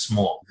just grew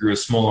a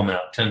small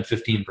amount, 10,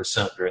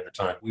 15% during the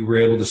time. We were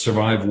able to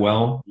survive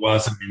well. It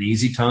wasn't an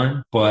easy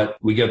time, but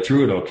we got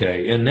through it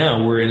okay. And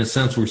now we're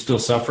still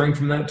suffering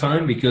from that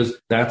time because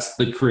that's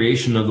the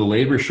creation of the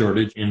labor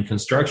shortage in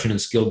construction and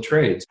skilled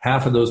trades.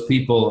 Half of those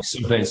people,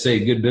 sometimes say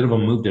a good bit of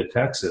them, moved to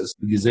Texas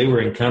because they were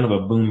in kind of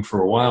a boom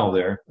for a while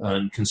there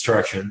in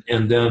construction.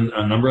 And then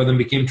a number of them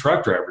became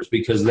truck drivers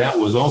because that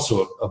was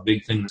also a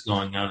big thing that's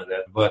going on at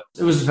that. But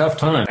it was a tough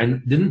time. I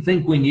didn't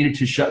think we needed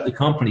to shut the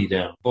company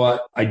down,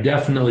 but I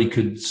definitely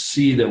could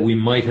see that we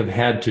might have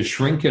had to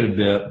shrink it a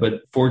bit.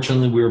 But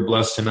fortunately, we were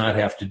blessed to not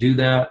have to do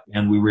that.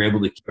 And we were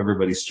able to keep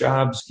everybody's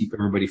jobs, keep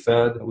everybody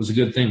fed. It was a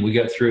good thing. We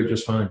got through it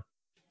just fine.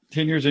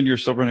 10 years into your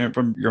still running it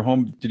from your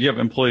home, did you have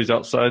employees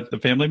outside the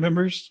family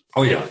members?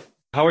 Oh, yeah.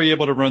 How are you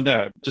able to run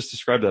that? Just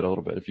describe that a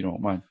little bit, if you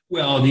don't mind.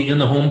 Well, in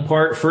the home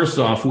part, first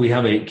off, we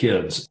have 8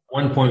 kids. At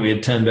one point, we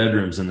had 10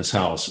 bedrooms in this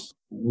house.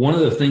 One of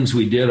the things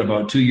we did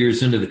about 2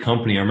 years into the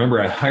company, I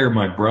remember I hired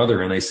my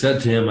brother and I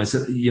said to him,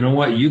 you know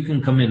what, you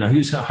can come in. Now,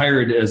 he's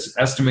hired as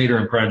estimator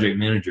and project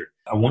manager.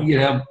 I want you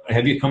to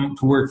have you come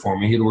to work for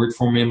me. He had worked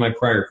for me in my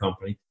prior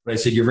company. But I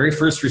said, your very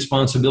first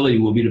responsibility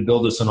will be to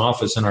build us an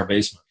office in our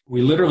basement.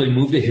 We literally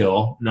moved a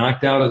hill,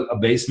 knocked out a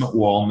basement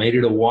wall, made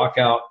it a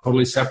walkout,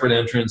 totally separate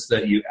entrance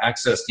that you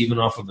accessed even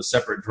off of a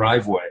separate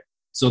driveway.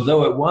 So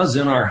though it was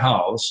in our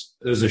house,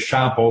 there's a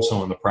shop also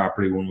on the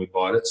property when we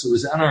bought it. So it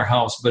was in our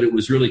house, but it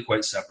was really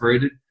quite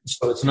separated.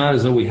 So it's not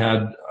as though we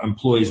had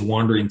employees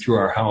wandering through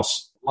our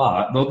house a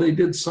lot, though they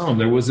did some.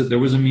 There was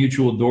a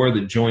mutual door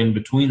that joined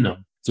between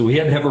them. So we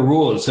had to have a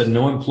rule that said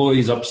no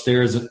employees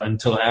upstairs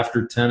until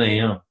after 10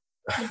 a.m.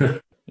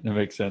 That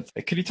makes sense.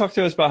 Could you talk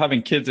to us about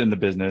having kids in the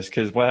business?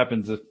 Because what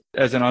happens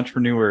as an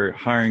entrepreneur,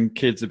 hiring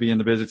kids to be in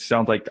the business,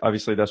 sounds like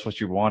obviously that's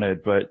what you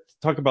wanted, but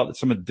talk about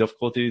some of the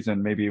difficulties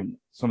and maybe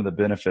some of the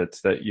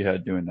benefits that you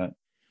had doing that.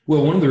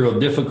 Well, one of the real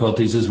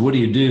difficulties is what do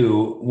you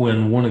do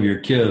when one of your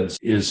kids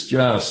is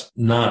just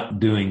not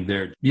doing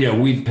their,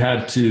 we've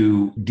had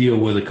to deal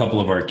with a couple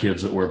of our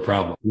kids that were a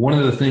problem. One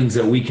of the things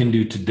that we can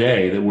do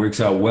today that works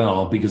out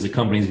well because the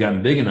company's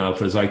gotten big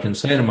enough is I can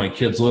say to my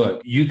kids,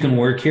 look, you can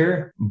work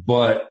here,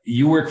 but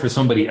you work for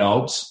somebody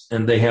else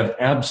and they have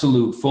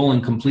absolute full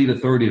and complete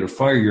authority to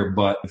fire your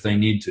butt if they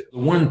need to. The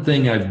one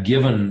thing I've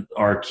given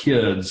our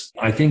kids,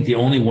 I think the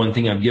only one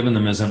thing I've given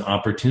them is an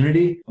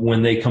opportunity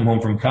when they come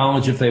home from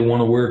college, if they want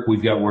to work,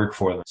 we've got work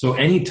for them. So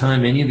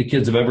anytime any of the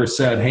kids have ever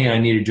said, hey, I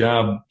need a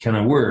job, can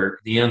I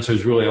work? The answer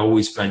has really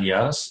always been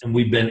yes. And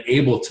we've been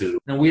able to.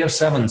 Now we have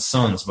 7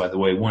 sons, by the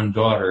way, 1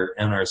 daughter,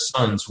 and our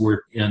sons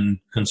work in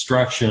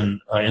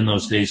construction in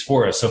those days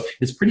for us. So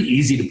it's pretty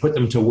easy to put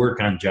them to work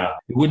on job.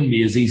 It wouldn't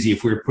be as easy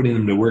if we were putting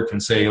them to work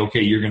and say,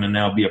 okay, you're going to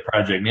now be a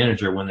project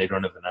manager when they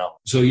don't have an out.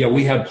 So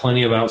we had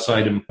plenty of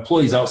outside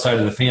employees outside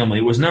of the family.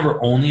 It was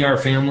never only our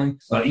family.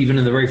 Even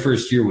in the very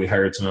first year, we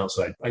hired some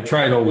outside. I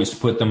tried always to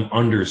put them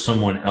under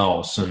someone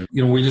else. And,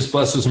 we're just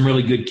blessed with some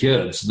really good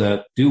kids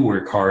that do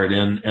work hard.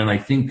 And I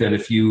think that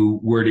if you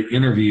were to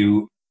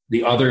interview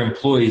the other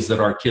employees that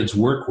our kids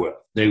work with,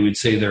 they would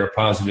say they're a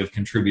positive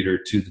contributor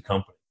to the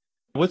company.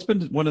 What's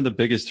been one of the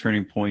biggest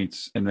turning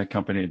points in the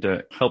company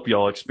to help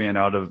y'all expand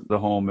out of the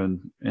home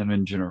and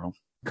in general?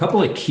 A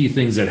couple of key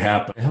things that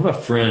happened. I have a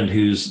friend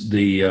who's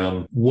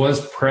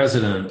was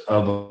president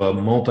of a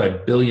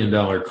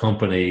multi-billion-dollar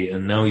company,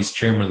 and now he's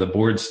chairman of the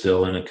board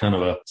still in a kind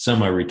of a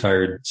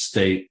semi-retired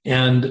state.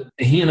 And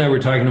he and I were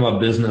talking about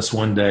business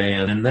one day,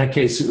 and in that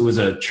case, it was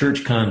a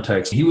church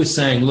context. He was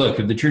saying, look,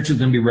 if the church is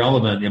going to be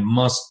relevant, it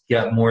must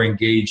get more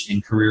engaged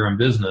in career and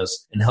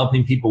business and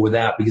helping people with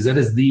that, because that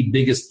is the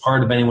biggest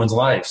part of anyone's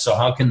life. So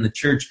how can the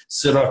church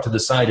sit off to the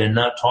side and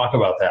not talk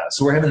about that?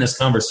 So we're having this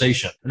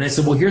conversation. And I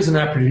said, well, here's an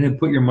opportunity to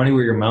put your money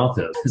where your mouth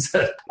is. I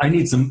said, I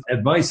need some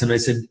advice. And I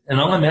said, and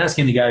all I'm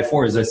asking the guy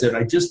for is, I said,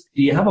 do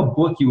you have a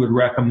book you would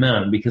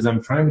recommend? Because I'm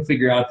trying to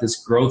figure out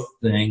this growth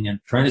thing and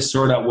trying to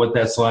sort out what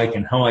that's like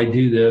and how I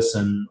do this.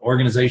 And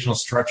organizational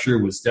structure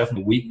was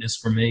definitely a weakness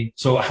for me.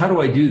 So how do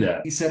I do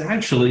that? He said,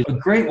 actually, a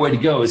great way to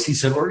go is, he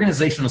said,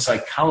 organizational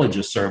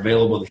psychologists are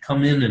available to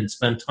come in and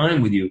spend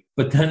time with you.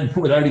 But then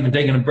without even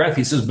taking a breath,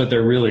 he says, but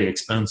they're really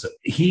expensive.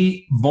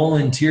 He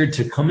volunteered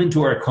to come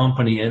into our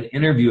company and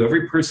interview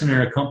every person in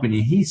our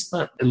company. He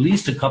spent at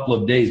least a couple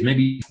of days,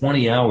 maybe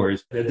 20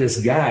 hours, that this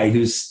guy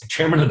who's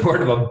chairman of the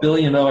board of a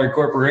billion-dollar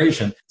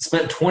corporation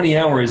spent 20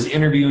 hours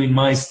interviewing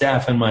my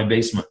staff in my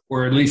basement,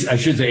 or at least I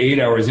should say 8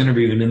 hours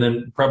interviewing, and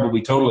then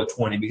probably total of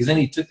 20, because then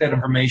he took that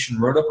information,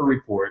 wrote up a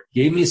report,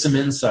 gave me some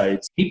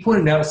insights. He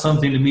pointed out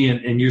something to me,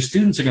 and your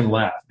students are going to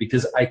laugh,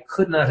 because I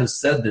could not have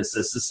said this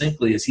as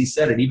succinctly as he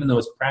said it, even though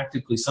it's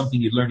practically something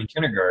you'd learn in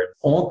kindergarten.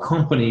 All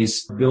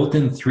companies are built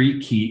in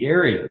 3 key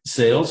areas: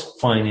 sales,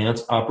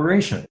 finance,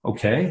 operation.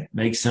 Okay,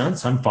 makes sense.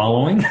 I'm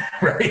following,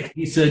 right?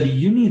 He said,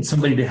 you need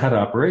somebody to head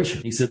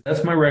operation. He said,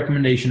 that's my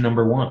recommendation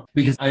number 1,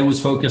 because I was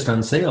focused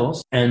on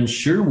sales, and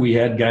sure, we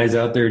had guys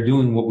out there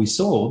doing what we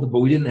sold, but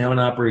we didn't have an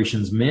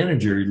operations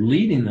manager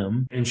leading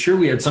them. And sure,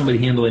 we had somebody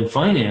handling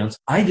finance.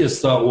 I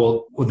just thought,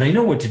 well, they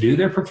know what to do.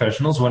 They're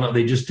professionals. Why don't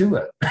they just do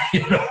it?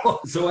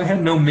 So I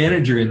had no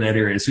manager in that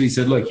area. So he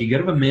said, look, you got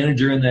to have a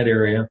manager in that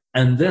area.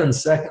 And then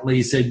secondly,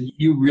 he said,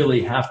 you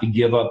really have to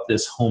give up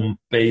this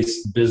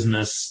home-based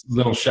business,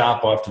 little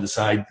shop off to the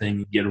side thing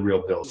and get a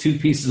real build. 2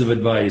 pieces of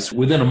advice.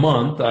 Within a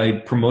month, I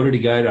promoted a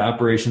guy to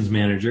operations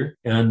manager,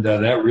 and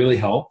that really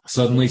helped.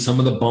 Suddenly, some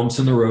of the bumps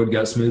in the road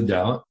got smoothed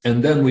out.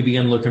 And then we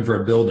began looking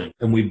for a building.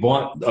 And we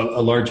bought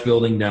a large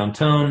building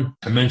downtown.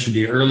 I mentioned to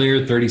you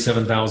earlier,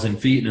 37,000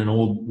 feet in an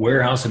old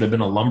warehouse. It had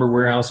been a lumber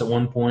warehouse at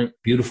one point.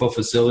 Beautiful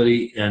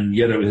facility, and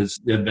yet it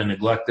had been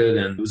neglected,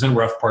 and it was in a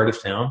rough part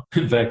of town.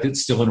 In fact,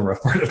 it's still in a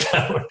rough part of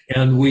town.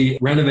 And we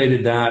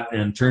renovated that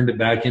and turned it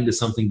back into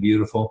something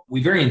beautiful.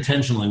 We very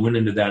intentionally went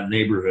into that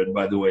neighborhood,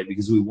 by the way,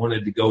 because we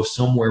wanted to go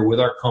somewhere with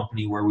our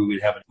company where we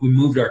would have it. We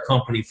moved our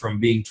company from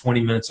being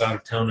 20 minutes out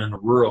of town in a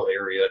rural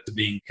area to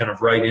being kind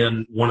of right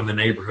in one of the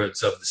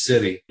neighborhoods of the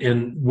city.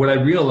 And what I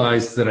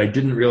realized that I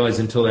didn't realize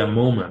until that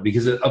moment,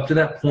 because up to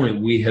that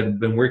point, we had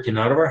been working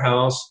out of our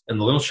house and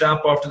the little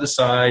shop off to the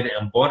side,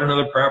 and bought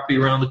another property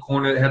around the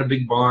corner that had a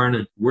big barn,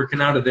 and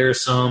working out of there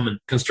some, and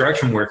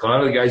construction work. A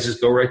lot of the guys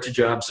just go right to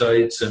job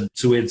sites. And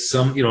so we had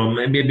some,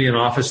 maybe an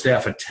office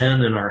staff of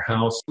 10 in our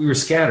house. We were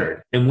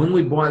scattered. And when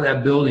we bought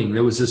that building,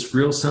 there was this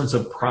real sense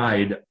of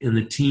pride in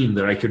the team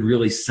that I could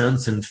really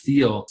sense and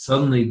feel.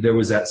 Suddenly there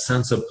was that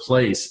sense of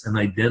place and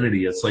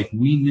identity. It's like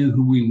we knew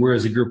who we were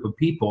as a group of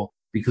people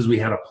because we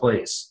had a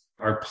place.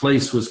 Our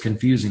place was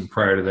confusing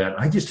prior to that.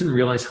 I just didn't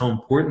realize how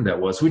important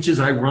that was, which is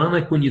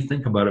ironic when you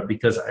think about it,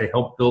 because I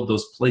helped build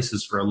those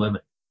places for a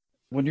living.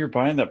 When you're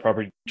buying that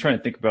property, trying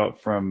to think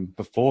about from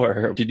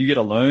before, did you get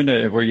a loan?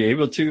 Were you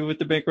able to with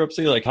the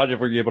bankruptcy? Like,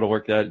 were you able to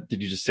work that?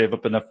 Did you just save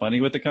up enough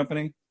money with the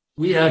company?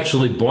 We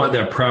actually bought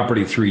that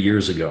property 3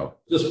 years ago.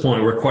 At this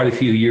point, we're quite a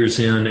few years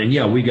in, and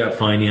yeah, we got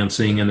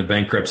financing, and the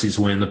bankruptcies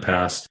way in the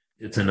past.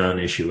 It's a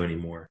non-issue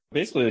anymore.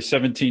 Basically,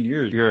 17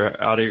 years you're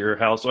out of your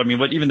house. I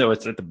mean, even though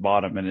it's at the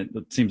bottom and it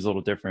seems a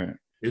little different.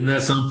 Isn't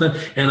that something?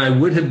 And I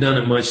would have done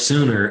it much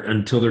sooner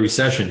until the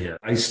recession hit.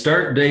 I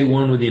start day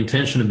one with the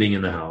intention of being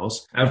in the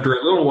house. After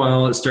a little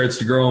while, it starts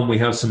to grow and we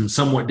have some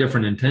somewhat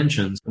different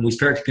intentions and we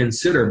start to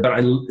consider, but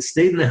I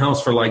stayed in the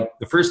house for like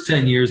the first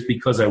 10 years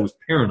because I was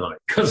paranoid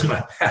because of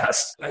my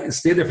past. I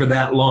stayed there for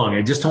that long.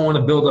 I just don't want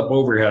to build up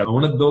overhead. I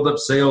want to build up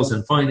sales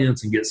and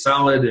finance and get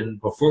solid. And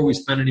before we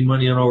spend any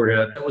money on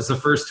overhead, that was the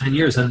first 10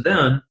 years. And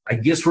then I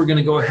guess we're going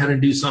to go ahead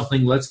and do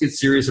something. Let's get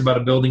serious about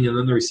a building and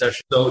then the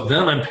recession. So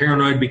then I'm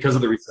paranoid because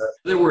of the recession.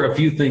 There were a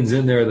few things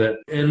in there that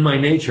in my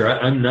nature,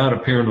 I'm not a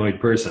paranoid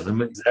person.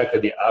 I'm exactly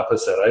the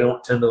opposite. I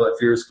don't tend to let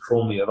fears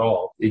control me at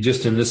all. It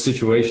just in this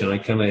situation, I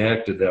kind of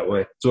acted that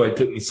way. So it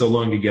took me so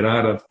long to get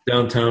out of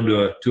downtown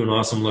to an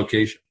awesome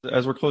location.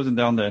 As we're closing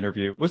down the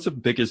interview, what's the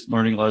biggest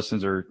learning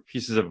lessons or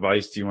pieces of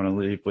advice do you want to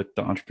leave with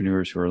the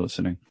entrepreneurs who are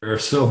listening? There are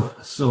so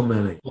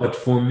many. But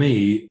for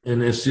me,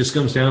 and it just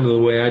comes down to the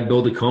way I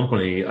build a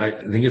company, I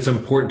think it's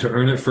important to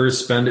earn it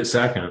first, spend it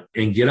second,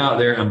 and get out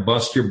there and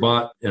bust your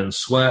butt and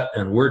sweat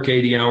and work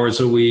 80 hours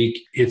a week.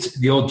 It's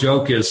the old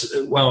joke is,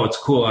 well, it's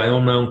cool. I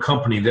own my own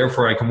company.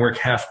 Therefore, I can work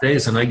half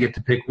days and I get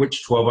to pick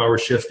which 12-hour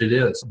shift it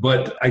is.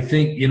 But I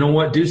think, you know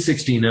what? Do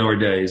 16-hour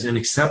days and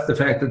accept the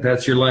fact that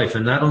that's your life.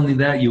 And not only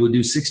that, you would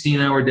do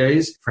 16-hour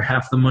days for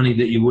half the money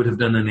that you would have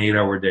done an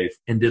 8-hour day.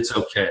 And it's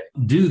okay.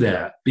 Do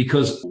that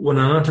because what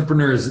an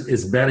entrepreneur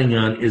is betting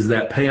on is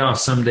that payoff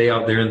someday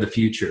out there in the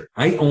future.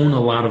 I own a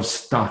lot of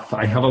stuff.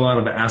 I have a lot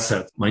of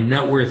assets. My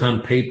net worth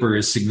on paper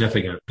is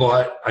significant,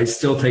 but I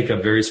still take a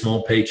very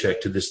small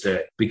paycheck to this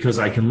day because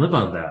I can live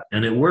on that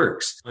and it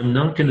works. I'm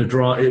not going to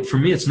draw it. For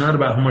me, it's not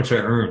about how much I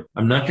earn.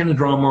 I'm not going to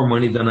draw more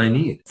money than I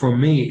need. For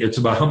me, it's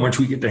about how much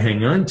we get to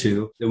hang on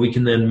to that we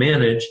can then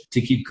manage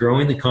to keep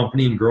growing the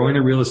company and growing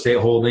the real estate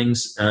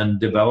holdings and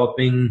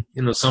developing,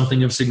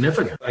 something of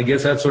significance. I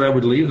guess that's what I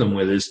would leave them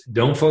with is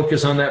don't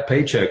focus on that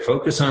paycheck.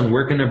 Focus on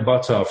working their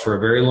butts off for a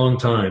very long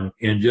time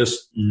and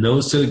just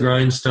nose to the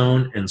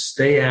grindstone and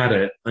stay at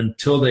it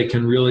until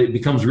it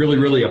becomes really,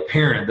 really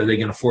apparent that they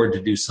can afford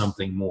to do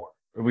something more.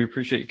 We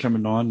appreciate you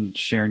coming on and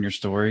sharing your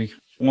story.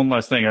 One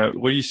last thing,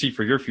 what do you see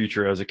for your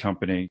future as a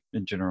company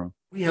in general?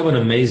 We have an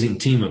amazing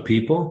team of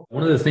people.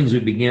 One of the things we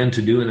began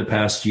to do in the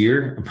past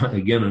year,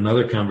 again,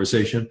 another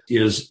conversation,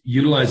 is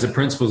utilize the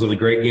principles of the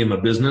great game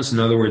of business. In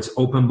other words,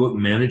 open book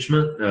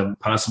management.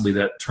 Possibly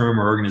that term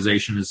or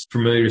organization is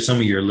familiar to some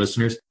of your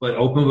listeners, but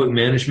open book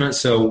management.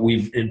 So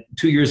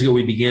 2 years ago,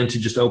 we began to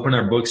just open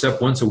our books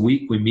up once a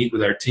week. We meet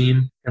with our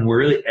team and we're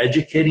really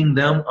educating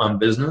them on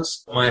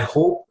business. My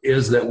hope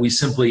is that we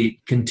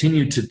simply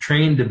continue to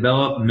train,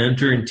 develop,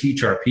 mentor, and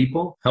teach our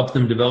people, help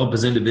them develop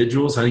as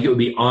individuals. I think it would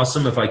be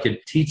awesome if I could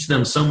teach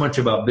them so much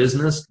about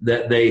business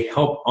that they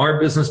help our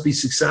business be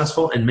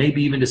successful and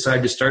maybe even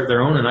decide to start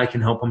their own and I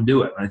can help them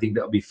do it. I think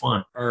that would be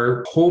fun.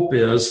 Our hope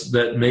is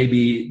that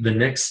maybe the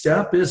next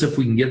step is if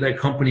we can get that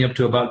company up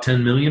to about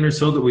 10 million or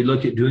so that we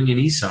look at doing an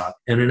ESOP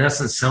and in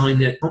essence selling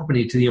that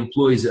company to the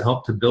employees that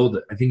help to build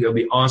it. I think that would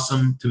be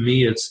awesome. To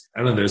me,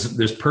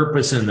 there's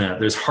purpose in that.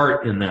 There's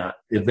heart in that.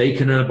 If they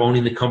can end up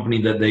owning the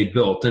company that they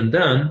built. And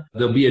then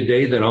there'll be a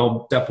day that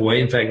I'll step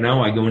away. In fact,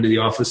 now I go into the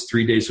office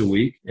 3 days a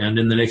week. And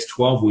in the next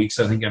 12 weeks,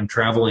 I think I'm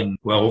traveling,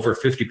 over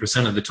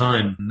 50% of the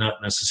time, not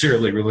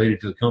necessarily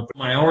related to the company.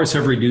 My hours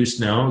have reduced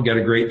now. I've got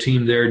a great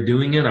team there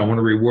doing it. I want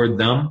to reward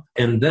them.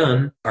 And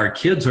then our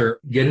kids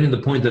are getting to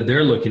the point that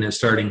they're looking at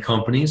starting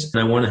companies.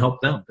 And I want to help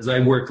them as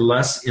I work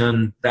less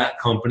in that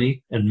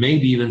company and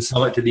maybe even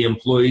sell it to the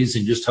employees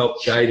and just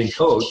help guide and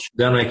coach.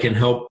 Then I can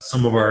help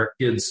some of our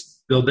kids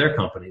build their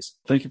companies.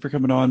 Thank you for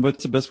coming on.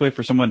 What's the best way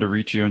for someone to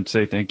reach you and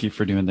say thank you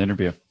for doing the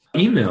interview?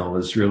 Email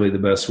is really the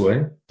best way.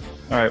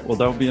 All right. Well,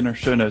 that will be in our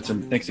show notes.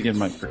 And thanks again,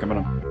 Mike, for coming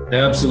on.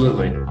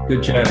 Absolutely.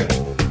 Good chatting.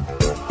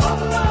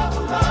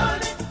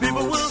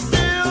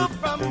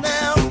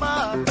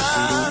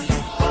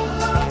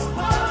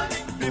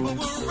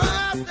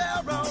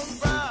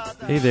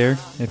 Hey there.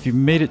 If you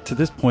made it to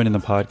this point in the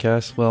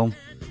podcast, well,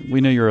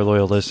 we know you're a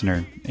loyal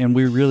listener, and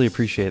we really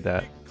appreciate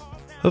that.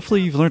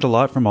 Hopefully you've learned a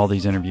lot from all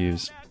these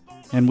interviews,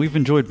 and we've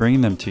enjoyed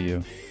bringing them to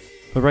you.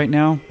 But right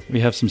now, we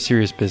have some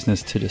serious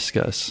business to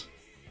discuss.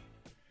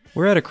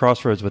 We're at a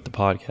crossroads with the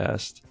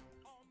podcast.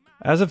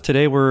 As of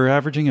today, we're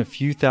averaging a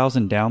few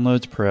thousand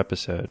downloads per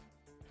episode.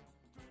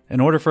 In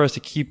order for us to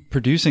keep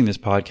producing this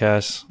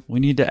podcast, we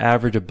need to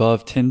average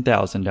above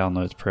 10,000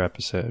 downloads per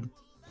episode.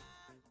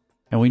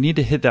 And we need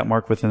to hit that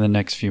mark within the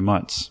next few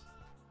months.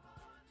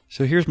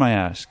 So here's my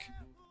ask.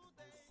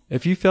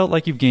 If you felt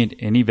like you've gained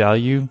any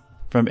value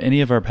from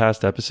any of our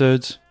past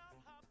episodes,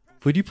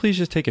 would you please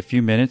just take a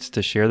few minutes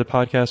to share the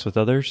podcast with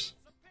others?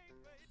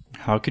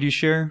 How could you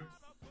share?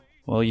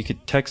 Well, you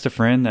could text a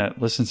friend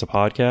that listens to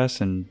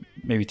podcasts and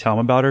maybe tell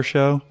them about our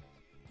show,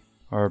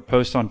 or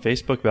post on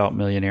Facebook about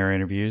Millionaire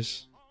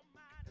Interviews.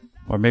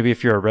 Or maybe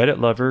if you're a Reddit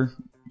lover,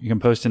 you can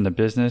post in the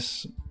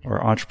business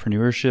or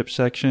entrepreneurship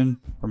section,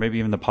 or maybe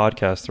even the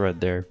podcast thread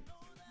there.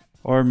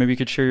 Or maybe you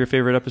could share your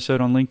favorite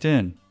episode on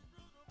LinkedIn.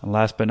 And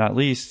last but not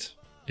least,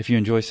 if you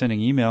enjoy sending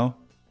email,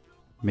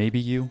 maybe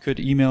you could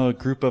email a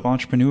group of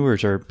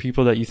entrepreneurs or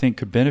people that you think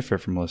could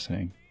benefit from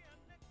listening.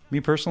 Me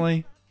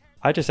personally,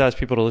 I just ask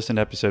people to listen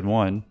to episode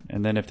 1,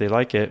 and then if they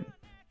like it,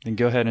 then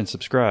go ahead and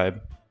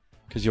subscribe,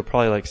 because you'll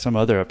probably like some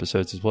other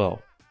episodes as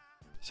well.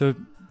 So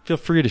feel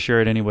free to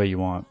share it any way you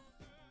want.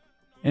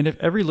 And if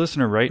every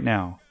listener right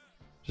now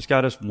just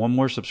got us one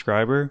more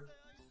subscriber,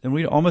 then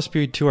we'd almost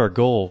be to our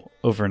goal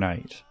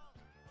overnight.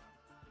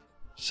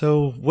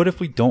 So what if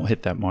we don't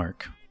hit that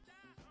mark?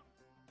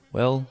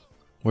 Well,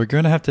 we're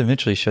going to have to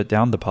eventually shut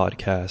down the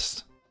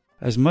podcast.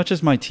 As much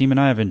as my team and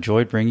I have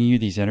enjoyed bringing you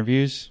these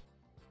interviews,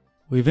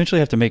 we eventually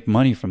have to make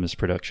money from this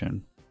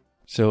production.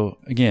 So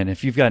again,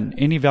 if you've gotten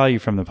any value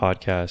from the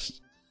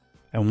podcast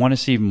and want to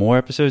see more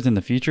episodes in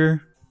the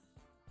future,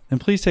 then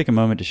please take a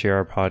moment to share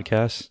our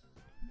podcast.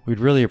 We'd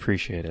really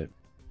appreciate it.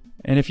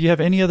 And if you have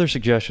any other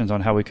suggestions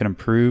on how we can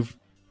improve,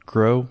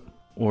 grow,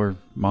 or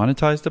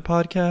monetize the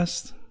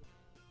podcast,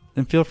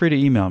 then feel free to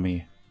email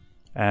me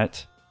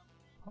at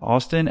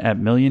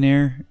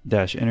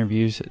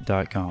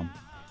austin@millionaire-interviews.com.